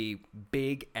have to be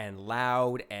big and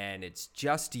loud, and it's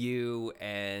just you,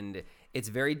 and it's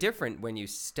very different when you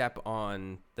step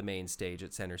on the main stage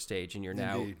at Center Stage, and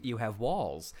you have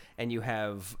walls, and you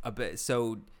have a bit.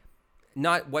 So,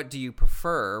 not what do you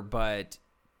prefer, but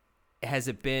has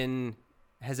it been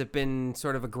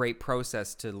sort of a great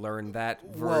process to learn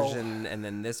that version and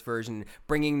then this version,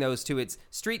 bringing those to its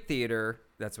street theater?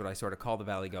 That's what I sort of call the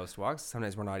Valley Ghost Walks.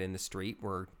 Sometimes we're not in the street,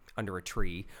 we're under a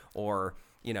tree, or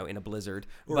in a blizzard,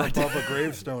 or above a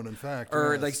gravestone, in fact,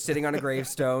 or like sitting on a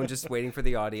gravestone, just waiting for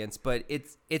the audience. But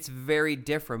it's very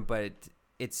different, but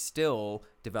it's still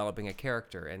developing a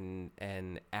character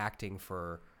and acting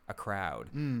for a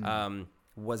crowd.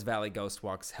 Was Valley Ghost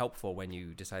Walks helpful when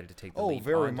you decided to take the leap? Oh,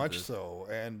 very onto much this? so.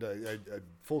 And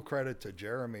full credit to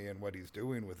Jeremy and what he's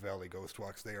doing with Valley Ghost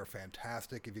Walks. They are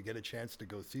fantastic. If you get a chance to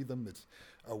go see them, it's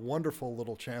a wonderful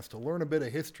little chance to learn a bit of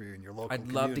history in your local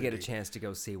community. I'd love to get a chance to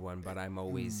go see one, but I'm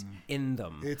always in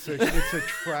them. It's a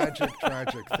tragic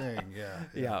thing.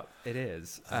 Yeah, it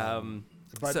is.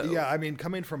 But I mean,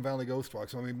 coming from Valley Ghost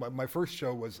Walks, I mean, my first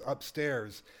show was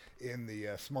upstairs in the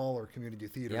smaller community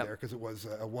theater there, because it was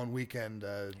a one weekend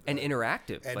and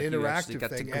interactive. An like interactive you actually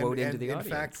got thing. to go into the in audience.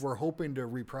 fact, we're hoping to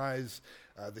reprise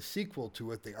the sequel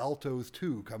to it, the Altos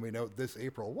 2, coming out this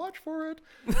April. Watch for it.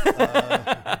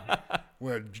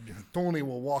 Where Tony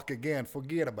will walk again.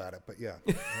 Forget about it. But yeah.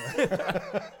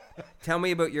 Tell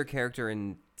me about your character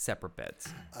in Separate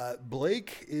Beds.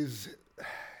 Blake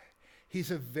he's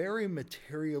a very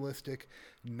materialistic,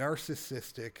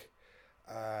 narcissistic,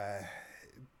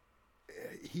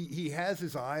 he has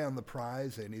his eye on the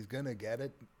prize, and he's going to get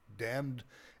it, damned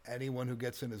anyone who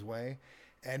gets in his way.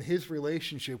 And his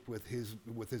relationship with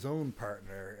his own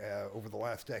partner over the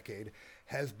last decade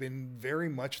has been very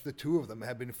much, the two of them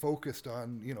have been focused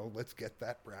on, let's get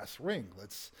that brass ring.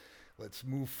 Let's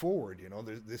move forward.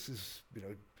 This is,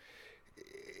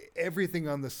 everything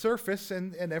on the surface,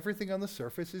 and everything on the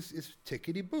surface is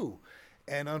tickety-boo.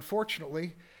 And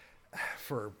unfortunately,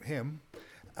 for him,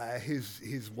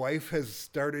 his wife has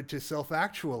started to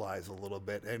self-actualize a little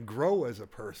bit and grow as a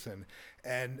person,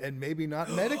 and maybe not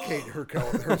medicate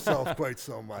herself quite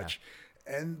so much.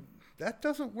 And that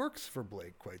doesn't work for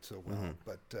Blake quite so well.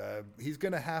 But he's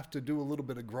going to have to do a little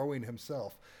bit of growing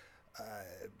himself.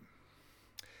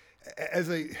 As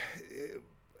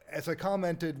I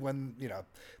commented, when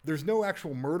there's no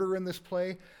actual murder in this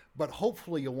play, but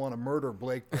hopefully you'll want to murder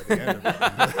Blake by the end of it.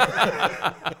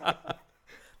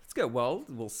 That's good. Well,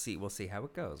 we'll see. We'll see how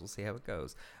it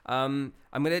goes. I'm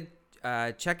gonna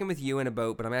check in with Ewan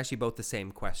about, but I'm actually both the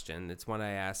same question. It's one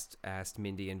I asked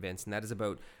Mindy and Vince, and that is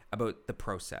about the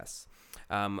process.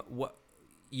 What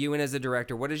Ewan, as a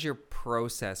director, what is your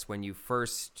process when you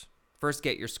first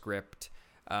get your script?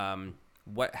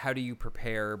 How do you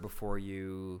prepare before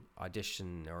you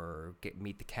audition or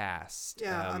meet the cast?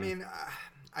 Yeah,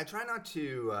 I try not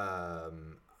to.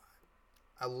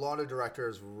 A lot of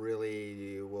directors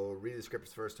really will read the script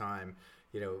the first time,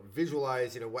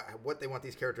 visualize, what they want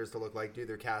these characters to look like, do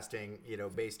their casting,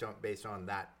 based on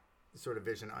that sort of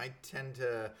vision. I tend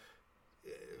to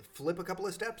flip a couple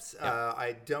of steps. Yeah.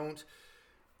 I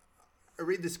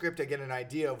read the script, I get an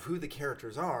idea of who the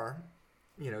characters are,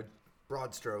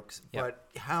 broad strokes, but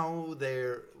how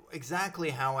they're exactly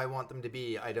how I want them to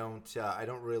be, I don't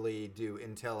really do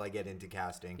until I get into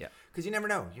casting. Yeah. Because you never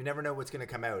know what's going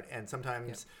to come out, and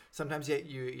sometimes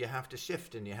you have to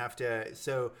shift, and you have to.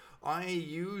 So I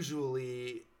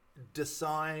usually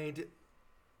decide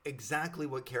exactly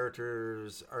what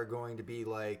characters are going to be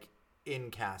like in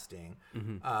casting,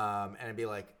 and I'd be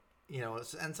like,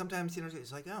 and sometimes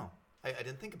it's like, oh, I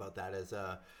didn't think about that as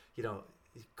a,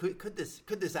 could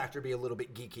this actor be a little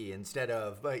bit geeky instead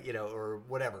of, or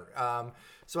whatever.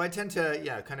 So I tend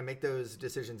to kind of make those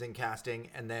decisions in casting,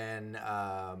 and then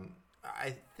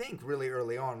I think really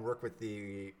early on work with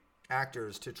the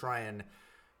actors to try and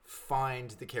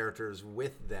find the characters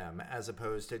with them, as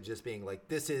opposed to just being like,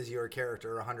 this is your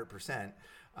character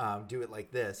 100%. Do it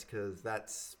like this, because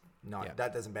that's not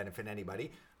that doesn't benefit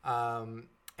anybody.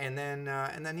 And then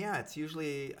it's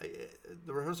usually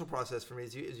the rehearsal process for me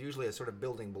is usually a sort of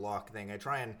building block thing. I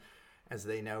try and, as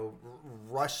they know,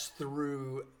 rush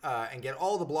through and get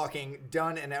all the blocking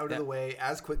done and out of the way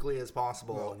as quickly as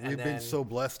possible. Well, we've been so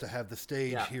blessed to have the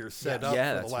stage here set up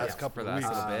for the last couple of weeks.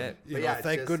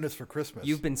 Thank goodness for Christmas.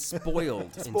 You've been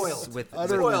spoiled with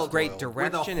great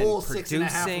direction with a whole and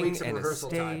 6.5 weeks producing of and a rehearsal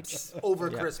time stage. over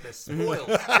Christmas.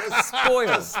 Spoiled.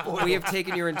 Spoiled. We have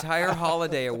taken your entire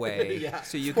holiday away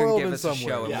so you can give us a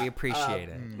show, and we appreciate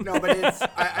it. No, but it's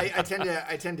I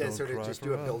tend to sort of just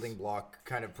do a building block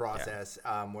kind of process.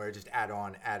 Where I just add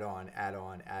on.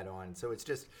 So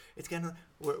it's kind of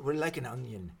we're like an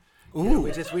onion. Ooh,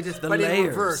 we just the but layers. in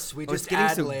reverse, we just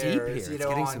add so layers,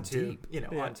 deep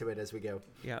here. onto it as we go.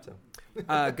 Yeah. So.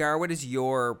 Gar, what is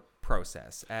your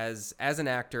process as an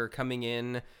actor coming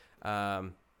in? As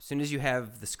soon as you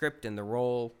have the script and the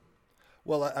role.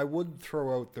 Well, I would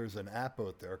throw out, there's an app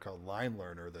out there called Line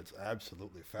Learner that's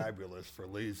absolutely fabulous for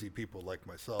lazy people like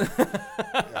myself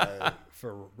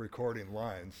for recording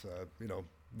lines,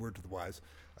 word to the wise.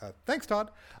 Thanks, Todd.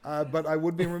 But I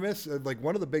would be remiss,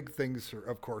 one of the big things,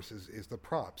 of course, is the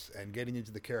props and getting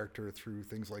into the character through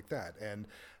things like that. And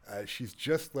she's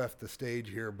just left the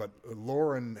stage here, but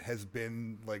Lauren has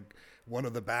been one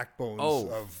of the backbones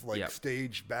of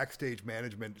backstage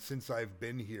management since I've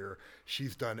been here.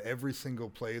 She's done every single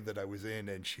play that I was in,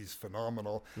 and she's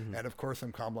phenomenal. And of course,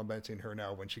 I'm complimenting her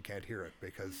now when she can't hear it,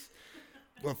 because,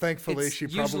 well, thankfully, it's she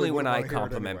probably usually when I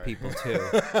compliment people too,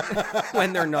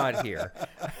 when they're not here.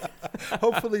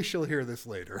 Hopefully, she'll hear this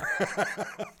later.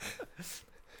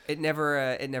 It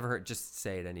never hurt just to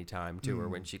say it any time to her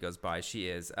when she goes by. She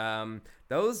is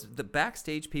the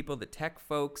backstage people, the tech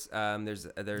folks. There's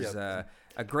a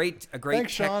great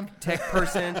Thanks, tech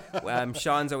person.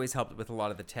 Sean's always helped with a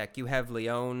lot of the tech. You have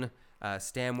Leone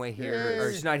Stamway here,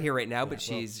 or she's not here right now, but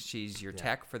she's your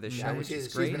tech for this show, which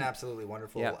is great. She's been absolutely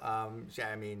wonderful. Yeah.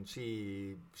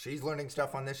 She's learning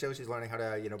stuff on this show. She's learning how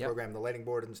to program the lighting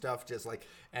board and stuff,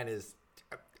 and is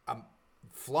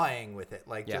flying with it.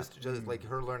 Just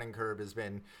her learning curve has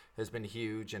been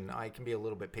huge, and I can be a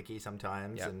little bit picky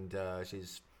sometimes, and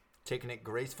she's taken it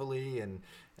gracefully and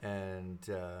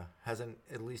hasn't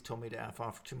at least told me to F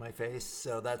off to my face,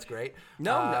 so that's great.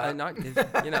 No, not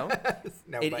No,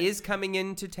 it but- is coming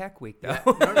into Tech Week though.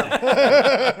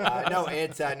 No,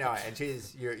 it's no, and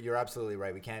you're absolutely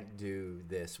right. We can't do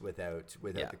this without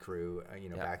Yeah. the crew,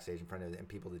 Yeah. backstage in front of and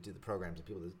people that do the programs and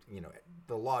people that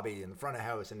the lobby and the front of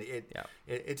house, and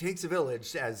it takes a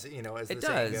village, as as the It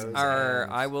saying does. goes.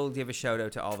 I will give a shout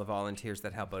out to all the volunteers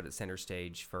that help out at Center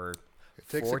Stage for It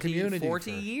takes a 40 community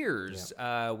 40 for- years.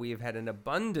 We have had an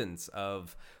abundance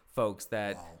of folks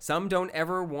that some don't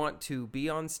ever want to be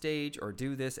on stage or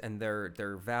do this, and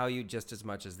they're valued just as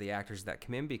much as the actors that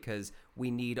come in, because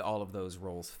we need all of those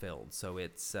roles filled. So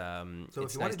it's So it's if you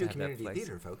nice want to do have that community place.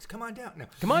 theater, folks, come on down. No.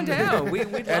 Come on down.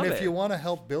 We'd love And if it. you want to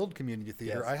help build community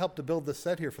theater, Yes. I helped to build the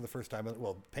set here for the first time.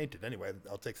 Well, paint it anyway.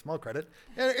 I'll take small credit.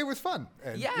 And it was fun.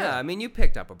 And yeah, I mean, you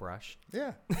picked up a brush.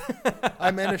 yeah.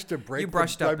 I managed to break. You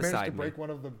brushed up I managed beside to me. break one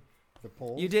of the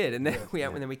poles. You did, and then Yeah.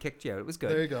 and then we kicked you out. It was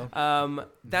good. There you go.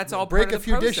 That's all Break part a of the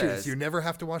few process. dishes. You never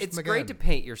have to wash It's them again. great to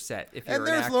paint your set if you're And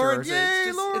an there's actor. Lauren. So Yay,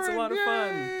 it's Lauren. a lot of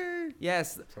fun. Yay.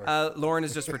 Yes, Lauren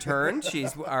has just returned.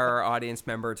 She's our audience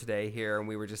member today here, and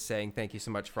we were just saying thank you so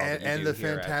much for all that you And do the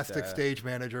here at, fantastic stage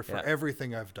manager for yeah.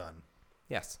 everything I've done.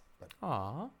 Yes.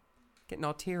 Aw, getting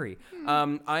all teary.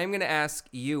 I am going to ask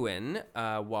Ewan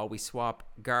while we swap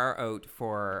Gar out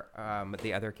for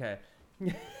the other cat.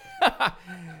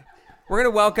 We're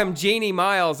going to welcome Jeannie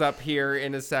Miles up here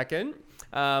in a second.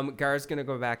 Gar's going to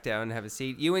go back down and have a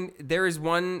seat. Ewan, there is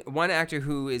one actor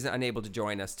who is unable to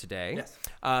join us today. Yes.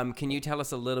 Can you tell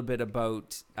us a little bit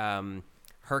about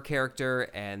her character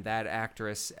and that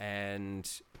actress,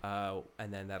 and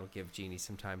then that'll give Jeannie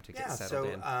some time to get settled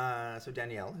in. So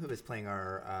Danielle, who is playing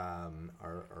our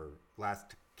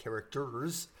last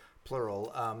characters,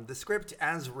 plural. The script,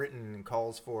 as written,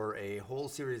 calls for a whole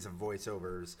series of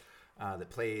voiceovers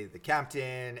that play the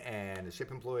captain and the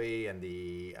ship employee and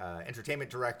the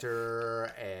entertainment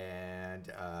director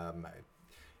and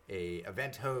a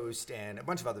event host and a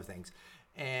bunch of other things.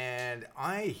 And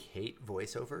I hate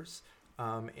voiceovers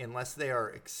unless they are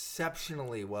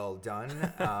exceptionally well done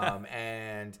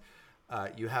and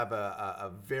you have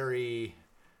a very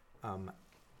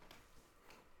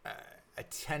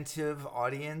attentive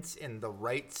audience in the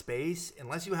right space.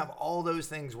 Unless you have all those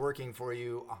things working for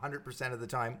you 100% of the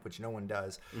time, which no one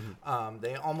does,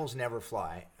 they almost never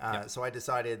fly. So I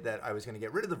decided that I was going to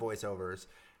get rid of the voiceovers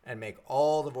and make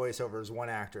all the voiceovers one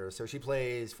actor. So she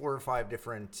plays 4 or 5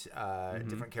 different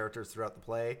different characters throughout the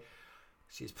play.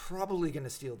 She's probably going to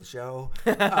steal the show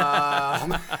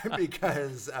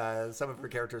because some of her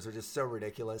characters are just so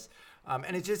ridiculous.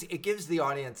 And it gives the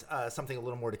audience something a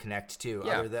little more to connect to,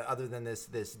 other than this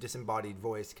disembodied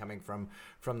voice coming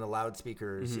from the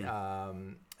loudspeakers.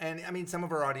 And I mean, some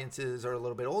of our audiences are a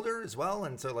little bit older as well,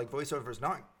 and so like voiceover is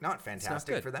not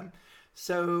fantastic for them.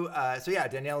 So yeah,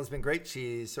 Danielle has been great.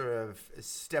 She sort of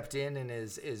stepped in and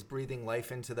is breathing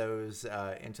life into those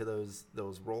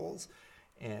roles.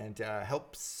 And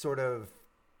helps sort of,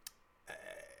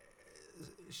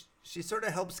 she sort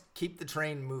of helps keep the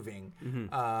train moving,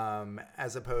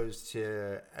 as opposed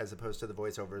to the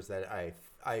voiceovers that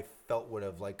I felt would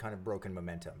have like kind of broken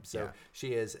momentum. So she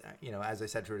is, as I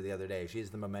said to her the other day, she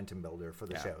is the momentum builder for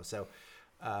the show. So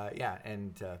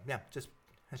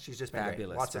she's just been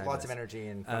Fabulous, great. Lots of energy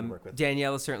and fun to work with.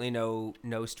 Danielle is certainly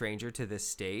no stranger to this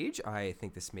stage. I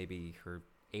think this may be her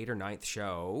 8th or 9th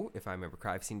show, if I remember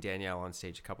correctly. I've seen Danielle on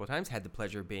stage a couple of times. Had the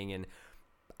pleasure of being in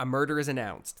A Murder Is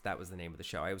Announced. That was the name of the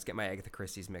show. I always get my Agatha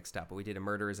Christie's mixed up, but we did A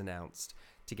Murder Is Announced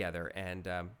together, and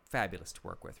fabulous to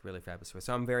work with, really fabulous.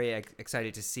 So I'm very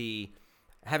excited to see,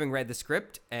 having read the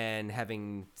script and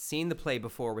having seen the play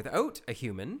before without a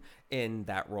human in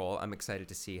that role, I'm excited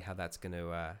to see how that's going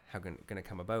to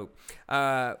come about.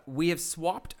 We have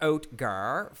swapped out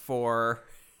Gar for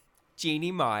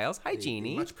Jeannie Miles. Hi,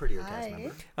 Jeannie. Much prettier cast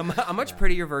member. A much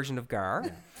prettier version of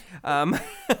Gar.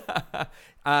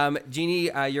 Jeannie,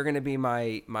 you're going to be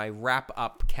my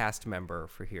wrap-up cast member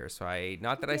for here. So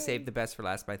not that I saved the best for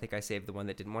last, but I think I saved the one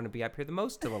that didn't want to be up here the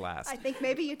most till the last. I think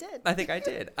maybe you did. I think I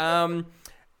did.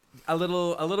 A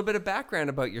little bit of background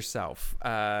about yourself.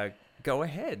 Go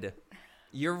ahead.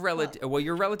 You're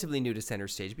relatively new to Center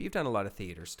Stage, but you've done a lot of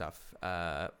theater stuff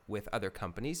with other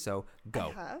companies. So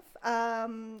go. I have.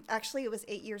 Actually, it was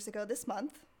 8 years ago this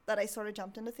month that I sort of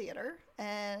jumped into theater,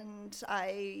 and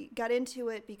I got into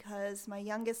it because my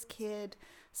youngest kid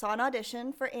saw an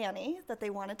audition for Annie that they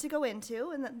wanted to go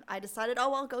into, and then I decided,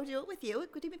 I'll go do it with you.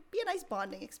 It could even be a nice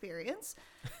bonding experience.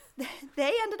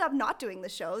 They ended up not doing the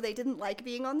show. They didn't like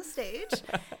being on the stage.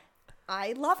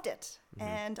 I loved it,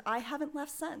 and I haven't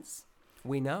left since.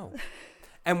 We know.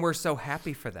 And we're so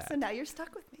happy for that. So now you're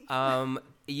stuck with me.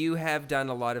 You have done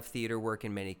a lot of theater work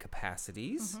in many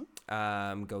capacities.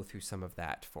 Go through some of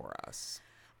that for us.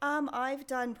 I've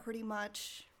done pretty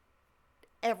much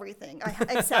everything,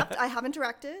 except I haven't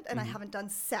directed and I haven't done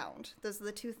sound. Those are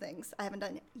the two things I haven't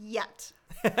done yet.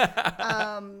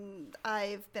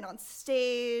 I've been on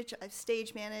stage, I've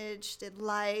stage managed, did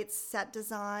lights, set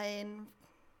design,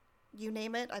 you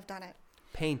name it, I've done it.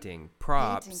 Painting,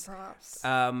 props,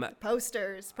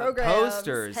 Posters, programs,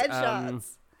 posters,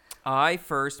 headshots. I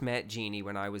first met Jeannie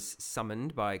when I was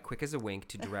summoned by Quick as a Wink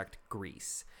to direct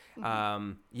Grease.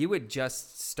 You had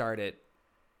just started,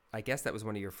 I guess that was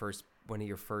one of your first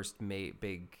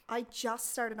big. I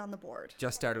just started on the board.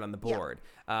 Because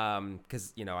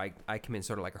I come in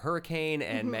sort of like a hurricane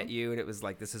and met you, and it was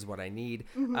like, this is what I need.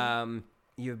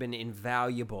 You've been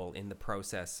invaluable in the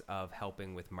process of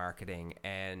helping with marketing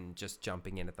and just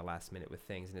jumping in at the last minute with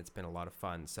things, and it's been a lot of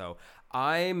fun. So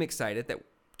I'm excited that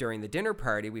during the dinner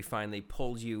party, we finally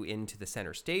pulled you into the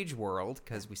Center Stage world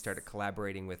because we started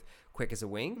collaborating with Quick as a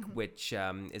Wink, which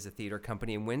is a theater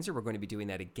company in Windsor. We're going to be doing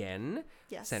that again.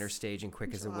 Yes. Center Stage and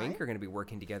Quick as a Wink are going to be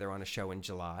working together on a show in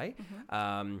July,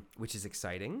 which is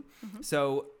exciting.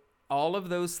 So all of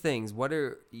those things, what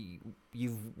are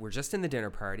you were just in the dinner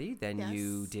party, then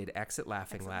you did Exit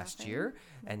Laughing last year,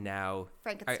 and now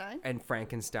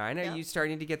Frankenstein. Are you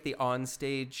starting to get the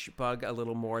on-stage bug a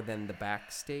little more than the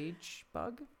backstage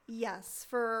bug? Yes,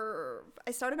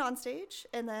 I started on stage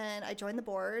and then I joined the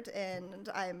board, and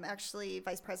I'm actually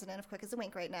vice president of Quick as a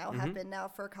Wink right now, have been now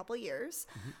for a couple years.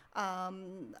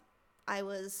 I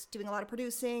was doing a lot of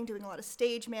producing, doing a lot of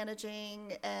stage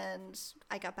managing, and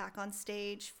I got back on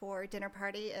stage for dinner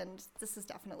party, and this is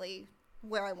definitely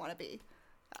where I want to be.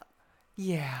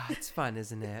 Yeah, it's fun,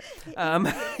 isn't it?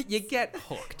 You get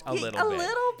hooked a little bit. A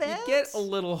little bit. You get a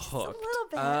little hooked.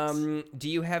 Just a little bit. Do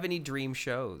you have any dream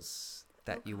shows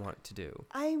that you want to do?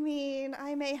 I mean,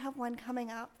 I may have one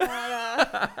coming up.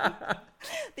 But,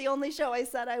 the only show I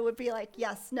said I would be like,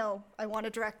 yes, no, I want to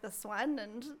direct this one,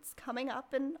 and it's coming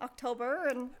up in October.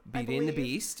 And Beauty and the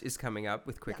Beast is coming up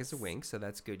with Quick as a Wink, so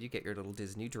that's good. You get your little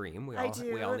Disney dream. We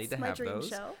all need to have those.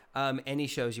 Show. Any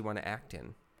shows you want to act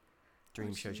in?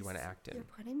 Dream shows you want to act in? You're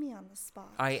putting me on the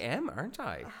spot. I am, aren't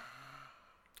I?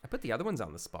 I put the other ones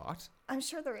on the spot. I'm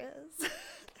sure there is.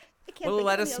 Well,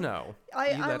 let us know.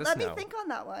 Let me think on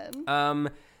that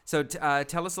one. So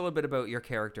tell us a little bit about your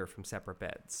character from Separate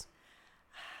Beds.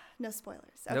 No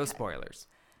spoilers. Okay. No spoilers.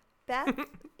 Beth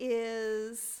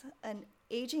is an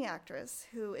aging actress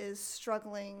who is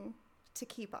struggling to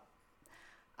keep up.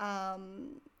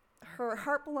 Her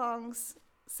heart belongs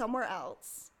somewhere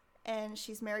else, and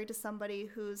she's married to somebody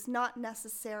who's not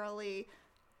necessarily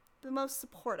the most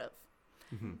supportive.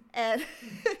 And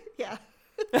yeah.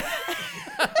 And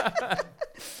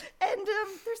there's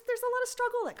a lot of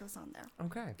struggle that goes on there.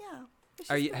 Okay. Yeah.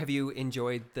 Have you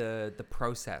enjoyed the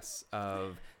process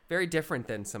of, very different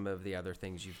than some of the other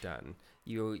things you've done?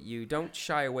 You don't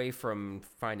shy away from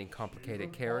finding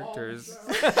complicated characters.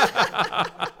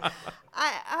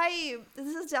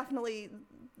 This is definitely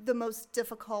the most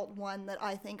difficult one that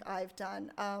I think I've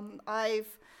done. I've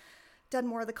done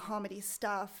more of the comedy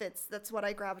stuff. That's what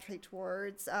I gravitate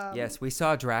towards. Yes, we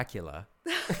saw Dracula.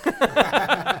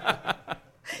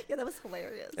 Yeah, that was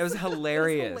hilarious. It was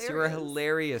hilarious. You were a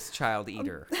hilarious child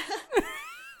eater.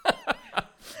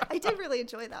 I did really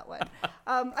enjoy that one.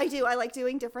 I do. I like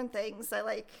doing different things. I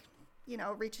like,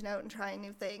 reaching out and trying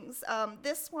new things.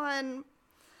 This one,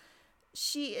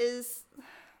 she is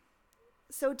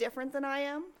so different than I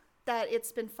am that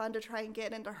it's been fun to try and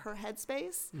get into her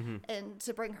headspace and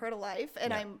to bring her to life.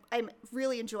 And I'm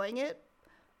really enjoying it,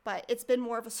 but it's been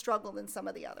more of a struggle than some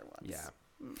of the other ones. Yeah.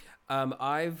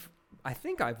 I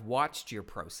think I've watched your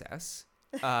process,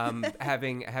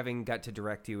 having got to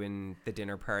direct you in the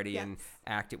dinner party and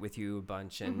act it with you a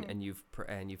bunch, and you've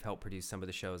helped produce some of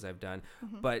the shows I've done.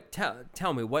 But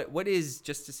tell me, what is,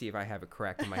 just to see if I have it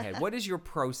correct in my head, what is your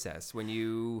process when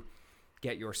you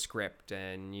get your script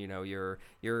and you're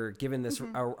given this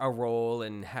a role,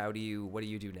 and what do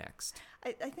you do next?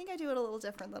 I think I do it a little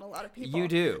different than a lot of people. You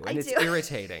do, and it's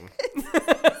irritating.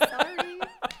 Sorry.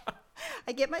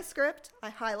 I get my script,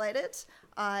 I highlight it,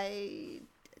 I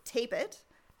tape it,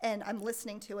 and I'm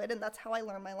listening to it, and that's how I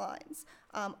learn my lines.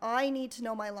 I need to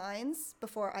know my lines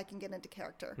before I can get into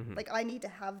character. Like, I need to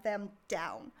have them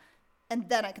down, and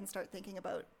then I can start thinking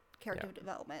about character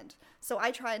development. So I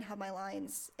try and have my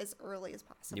lines as early as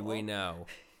possible. We know.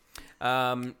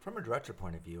 From a director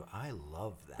point of view, I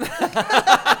love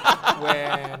that.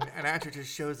 When an actor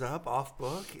just shows up off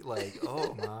book, like,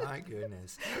 oh my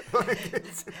goodness.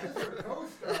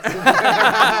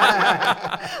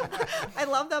 I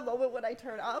love that moment when I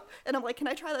turn up and I'm like, can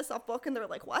I try this off book? And they're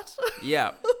like, what?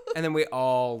 Yeah. And then we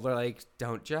all were like,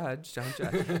 don't judge.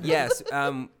 Yes.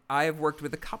 I have worked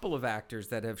with a couple of actors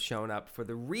that have shown up for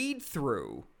the read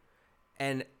through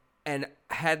and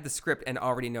had the script and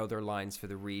already know their lines for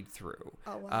the read through.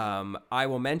 Oh, wow. I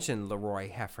will mention Leroy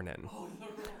Heffernan.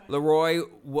 Leroy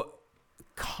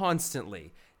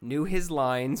constantly knew his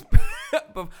lines.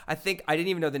 But I think I didn't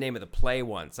even know the name of the play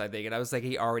once, I think. And I was like,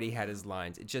 he already had his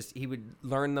lines. It just, he would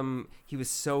learn them. He was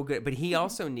so good. But he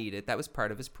also needed, that was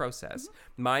part of his process.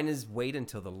 Mine is wait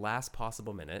until the last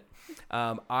possible minute.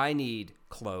 I need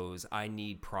clothes. I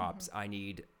need props. I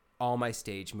need all my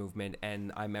stage movement.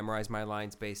 And I memorize my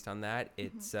lines based on that.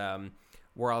 It's,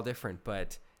 we're all different.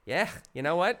 But yeah, you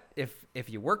know what? If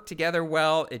you work together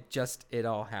well, it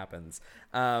all happens.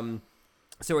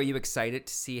 So are you excited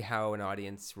to see how an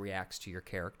audience reacts to your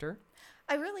character?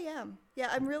 I really am.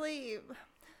 Yeah,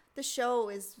 the show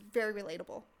is very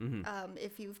relatable.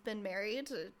 If you've been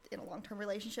married in a long-term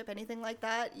relationship, anything like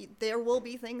that, there will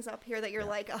be things up here that you're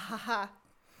like, ah, ha, ha.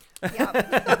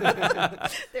 Yeah.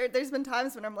 There's been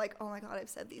times when I'm like, oh my God, I've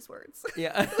said these words.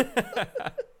 Yeah.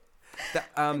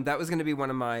 That was going to be one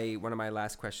of my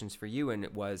last questions for you. And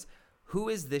it was, who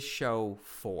is this show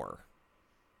for?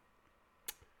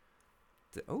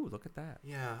 Oh, look at that.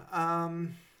 Yeah. I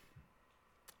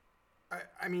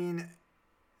mean,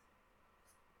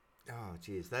 oh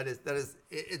geez, that is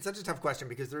it's such a tough question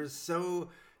because there are so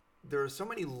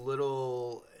many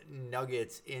little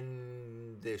nuggets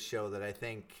in this show that I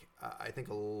think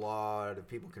a lot of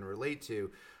people can relate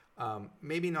to.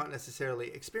 Maybe not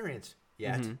necessarily experienced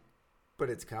yet. But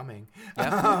it's coming.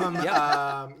 Like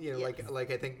I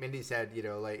think Mindy said,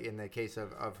 like in the case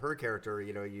of her character,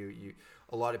 you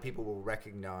a lot of people will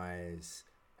recognize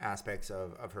aspects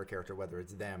of her character, whether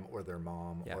it's them or their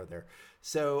mom or their.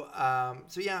 So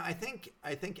yeah, I think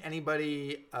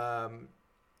anybody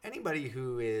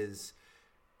who is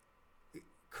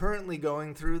currently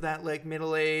going through that like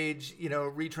middle age,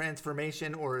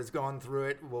 retransformation or has gone through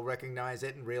it will recognize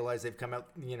it and realize they've come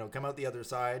out the other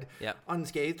side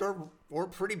unscathed or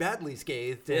pretty badly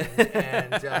scathed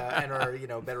and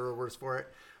are, better or worse for it.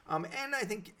 And I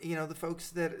think, the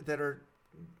folks that are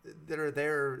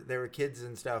their kids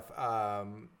and stuff,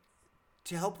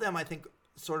 to help them, I think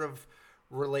sort of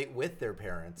relate with their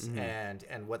parents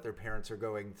and what their parents are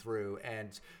going through.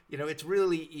 And, it's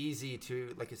really easy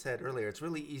to, like I said earlier, it's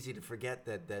really easy to forget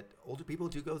that older people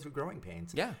do go through growing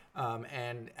pains. Yeah.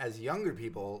 And as younger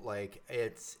people, like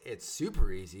it's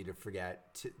super easy to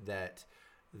forget that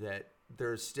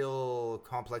there's still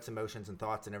complex emotions and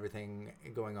thoughts and everything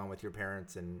going on with your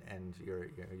parents and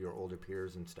your older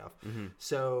peers and stuff.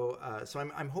 So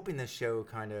I'm hoping this show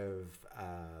kind of,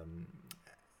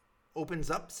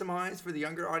 opens up some eyes for the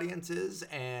younger audiences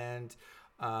and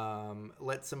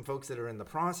let some folks that are in the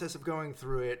process of going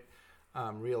through it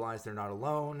realize they're not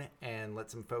alone, and let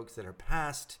some folks that are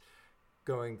past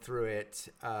going through it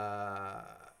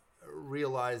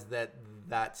realize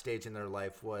that stage in their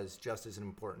life was just as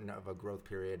important of a growth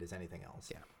period as anything else.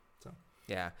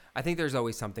 Yeah, I think there's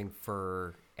always something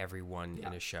for everyone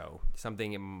in a show.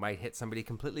 Something, it might hit somebody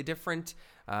completely different.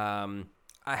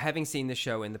 Having seen the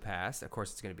show in the past, of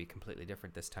course, it's going to be completely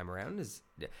different this time around.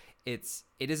 It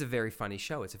is a very funny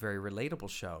show. It's a very relatable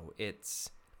show. It's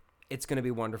going to be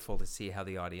wonderful to see how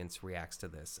the audience reacts to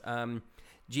this.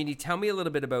 Jeannie, tell me a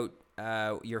little bit about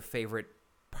your favorite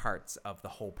parts of the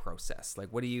whole process. Like,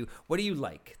 what do you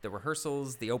like? The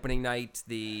rehearsals, the opening night,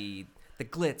 the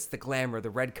glitz, the glamour,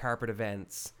 the red carpet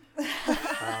events.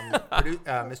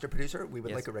 Mr. Producer, we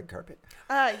would like a red carpet.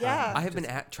 Yeah. I have been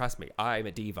trust me, I'm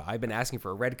a diva. I've been asking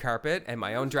for a red carpet and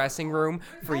my own dressing room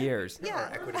for years. Yeah.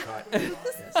 Equity cot.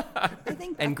 I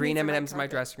think And Beth green needs a red M&Ms in my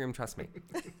carpet. dressing room. Trust me,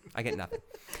 I get nothing.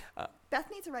 Beth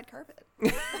needs a red carpet.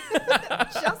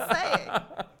 Just saying.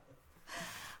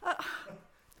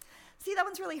 See, that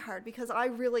one's really hard because I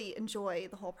really enjoy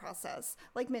the whole process.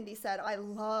 Like Mindy said, I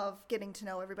love getting to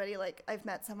know everybody. Like, I've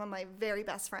met some of my very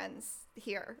best friends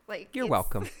here. Like, You're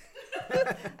welcome.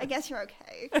 I guess you're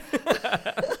okay.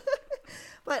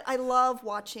 But I love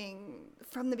watching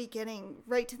from the beginning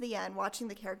right to the end, watching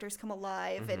the characters come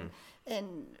alive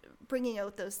and bringing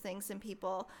out those things in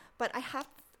people. But I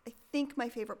think my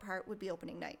favorite part would be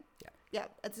opening night. Yeah.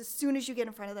 As soon as you get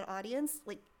in front of the audience,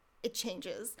 like, it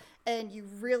changes, and you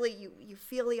really you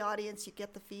feel the audience, you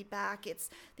get the feedback, it's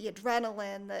the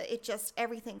adrenaline, it just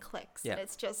everything clicks. Yeah. And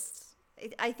it's just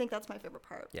I think that's my favorite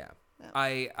part. Yeah.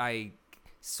 I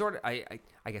sort of I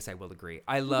guess I will agree.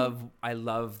 I love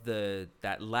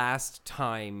that last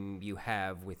time you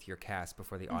have with your cast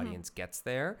before the audience gets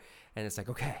there, and it's like,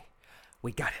 okay,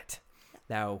 we got it.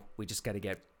 Now we just got to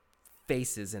get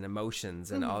faces and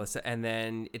emotions and all this, and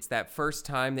then it's that first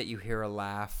time that you hear a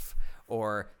laugh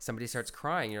or somebody starts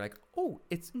crying. You're like, oh,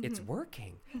 it's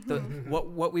working.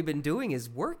 What we've been doing is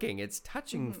working. It's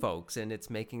touching folks and it's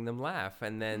making them laugh.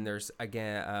 And then there's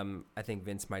again, I think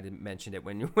Vince might have mentioned it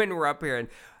when we're up here and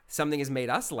something has made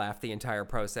us laugh the entire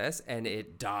process and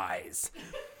it dies,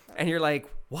 and you're like,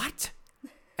 what?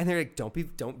 And they're like, don't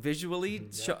visually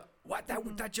show. What?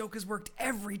 That joke has worked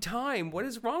every time. What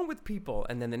is wrong with people?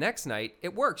 And then the next night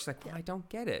it works. Like, well, I don't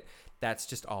get it. That's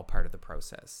just all part of the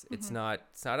process. It's not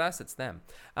us, it's them.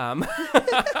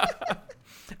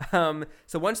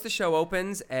 So once the show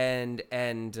opens and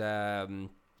the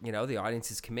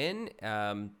audiences come in,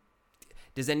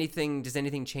 does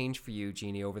anything change for you,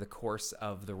 Jeannie, over the course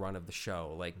of the run of the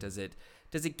show? Like, does it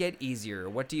get easier?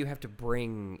 What do you have to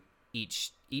bring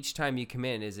each time you come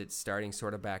in? Is it starting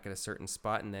sort of back at a certain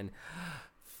spot and then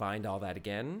find all that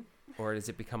again? Or does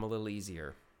it become a little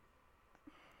easier?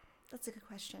 That's a good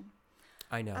question.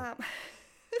 I know. Why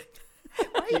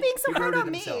are you being so hard on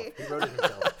me? He wrote it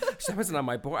himself. That wasn't on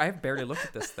my board. I've barely looked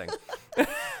at this thing.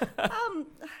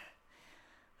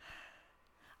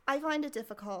 I find it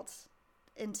difficult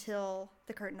until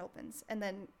the curtain opens, and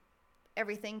then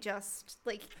everything just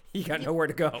like You got nowhere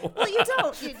to go. well, you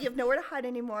don't. You have nowhere to hide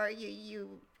anymore.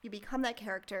 You become that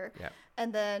character, Yeah.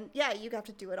 and then you have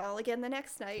to do it all again the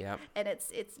next night. Yep. And it's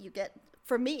you get,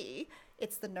 for me,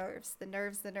 it's the nerves, and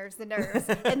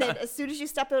then as soon as you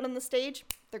step out on the stage,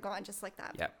 they're gone just like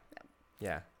that. Yep.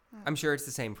 Yeah. I'm sure it's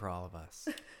the same for all of us.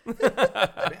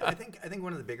 I think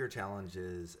one of the bigger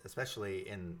challenges, especially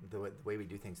in the way we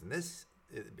do things in this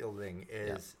building,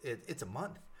 is it's a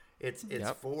month. It's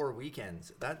 4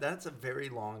 weekends. That's a very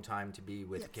long time to be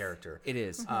with a character. It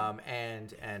is.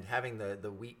 And having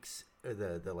the weeks, or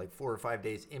the like 4 or 5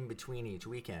 days in between each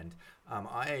weekend.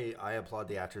 I applaud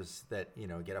the actors that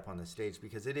get up on the stage,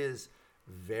 because it is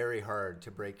very hard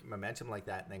to break momentum like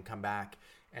that and then come back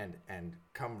and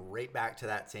come right back to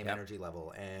that same energy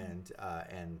level, and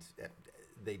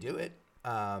they do it.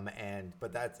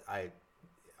 But that's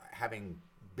having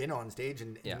been on stage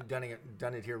and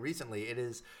done it here recently. It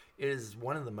is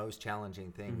one of the most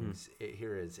challenging things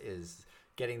here is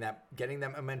getting that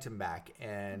momentum back,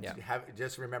 and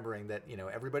just remembering that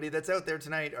everybody that's out there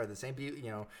tonight are the same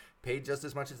people, paid just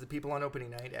as much as the people on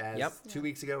opening night as 2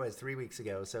 weeks ago, as 3 weeks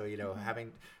ago. So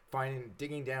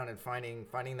digging down and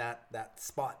finding that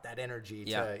spot, that energy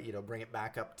to bring it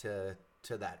back up to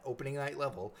that opening night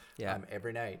level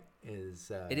every night is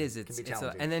can be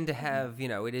challenging. And then to have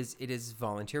it is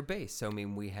volunteer based. So I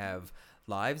mean, we have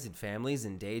lives and families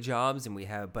and day jobs, and we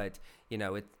have, but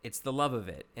it's the love of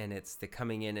it, and it's the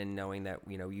coming in and knowing that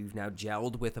you've now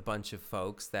gelled with a bunch of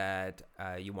folks that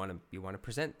you want to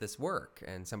present this work,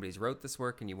 and somebody's wrote this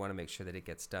work, and you want to make sure that it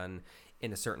gets done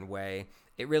in a certain way.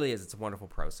 It really is. It's a wonderful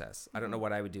process. I don't know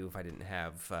what I would do if I didn't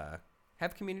have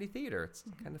community theater. It's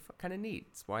kind of neat.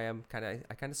 It's why I kind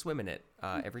of swim in it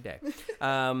every day.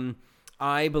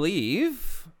 I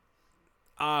believe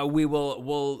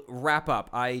we'll wrap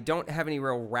up. I don't have any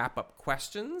real wrap up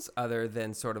questions other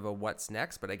than sort of a what's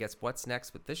next, but I guess what's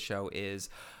next with this show is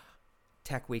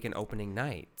Tech Week and opening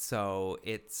night. So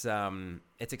it's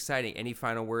exciting. Any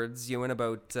final words, Ewan,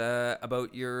 about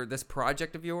this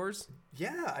project of yours?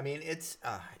 Yeah, I mean, it's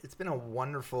been a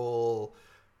wonderful,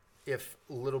 if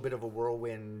a little bit of a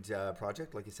whirlwind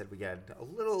project. Like you said, we had a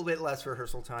little bit less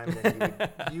rehearsal time than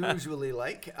you would usually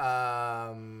like.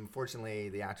 Fortunately,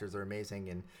 the actors are amazing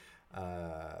and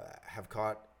have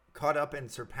caught up and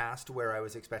surpassed where I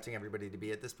was expecting everybody to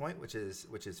be at this point, which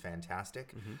is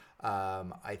fantastic.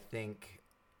 I think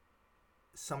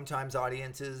sometimes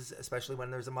audiences, especially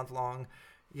when there's a month-long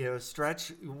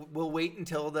stretch, will wait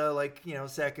until the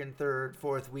second, third,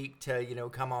 fourth week to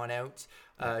come on out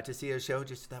to see a show,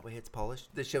 just that way it's polished.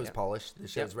 The show's polished. The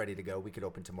show's ready to go. We could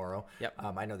open tomorrow.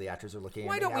 I know the actors are looking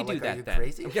at me now. Why don't we do that then? Are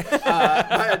you crazy?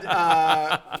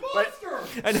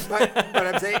 But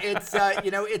I'm saying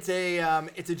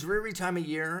it's a dreary time of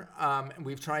year.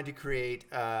 We've tried to create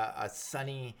a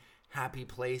sunny, happy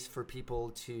place for people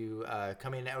to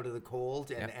come in out of the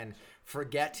cold and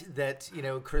forget that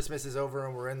Christmas is over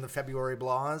and we're in the February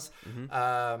blahs.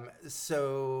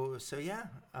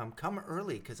 Come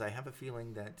early, because I have a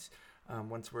feeling that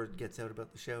once word gets out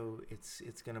about the show,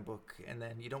 it's gonna book, and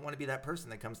then you don't want to be that person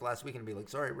that comes last week and be like,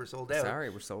 sorry, we're sold out.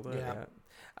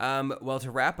 Well,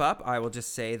 to wrap up, I will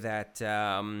just say that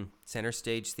Center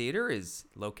Stage Theater is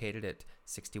located at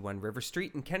 61 River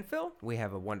Street in Kentville. We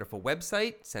have a wonderful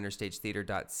website,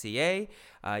 centerstagetheater.ca.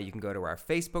 You can go to our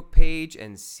Facebook page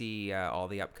and see all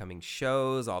the upcoming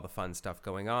shows, all the fun stuff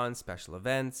going on, special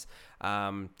events.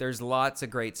 There's lots of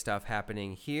great stuff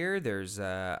happening here. There's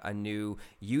a new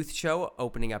youth show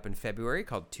opening up in February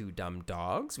called Two Dumb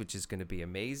Dogs, which is going to be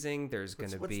amazing. There's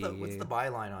going to be... What's the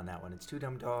byline on that one? It's Two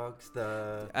Dumb Dogs,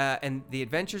 and the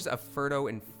Adventures of Frodo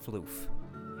and Floof.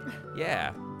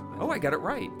 Yeah. Oh, I got it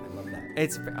right. I love that.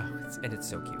 It's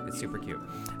so cute. It's super cute.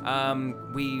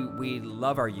 We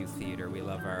love our youth theater. We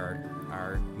love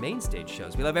our main stage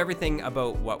shows. We love everything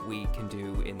about what we can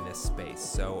do in this space.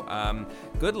 So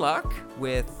good luck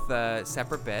with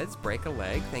Separate Beds, Break a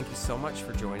Leg. Thank you so much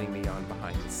for joining me on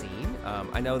Behind the Scene.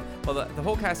 I know the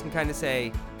whole cast can kind of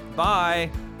say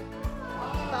bye.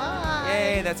 Bye.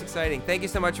 Yay, that's exciting. Thank you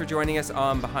so much for joining us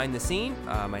on Behind the Scene.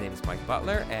 My name is Mike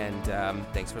Butler, and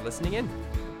thanks for listening in.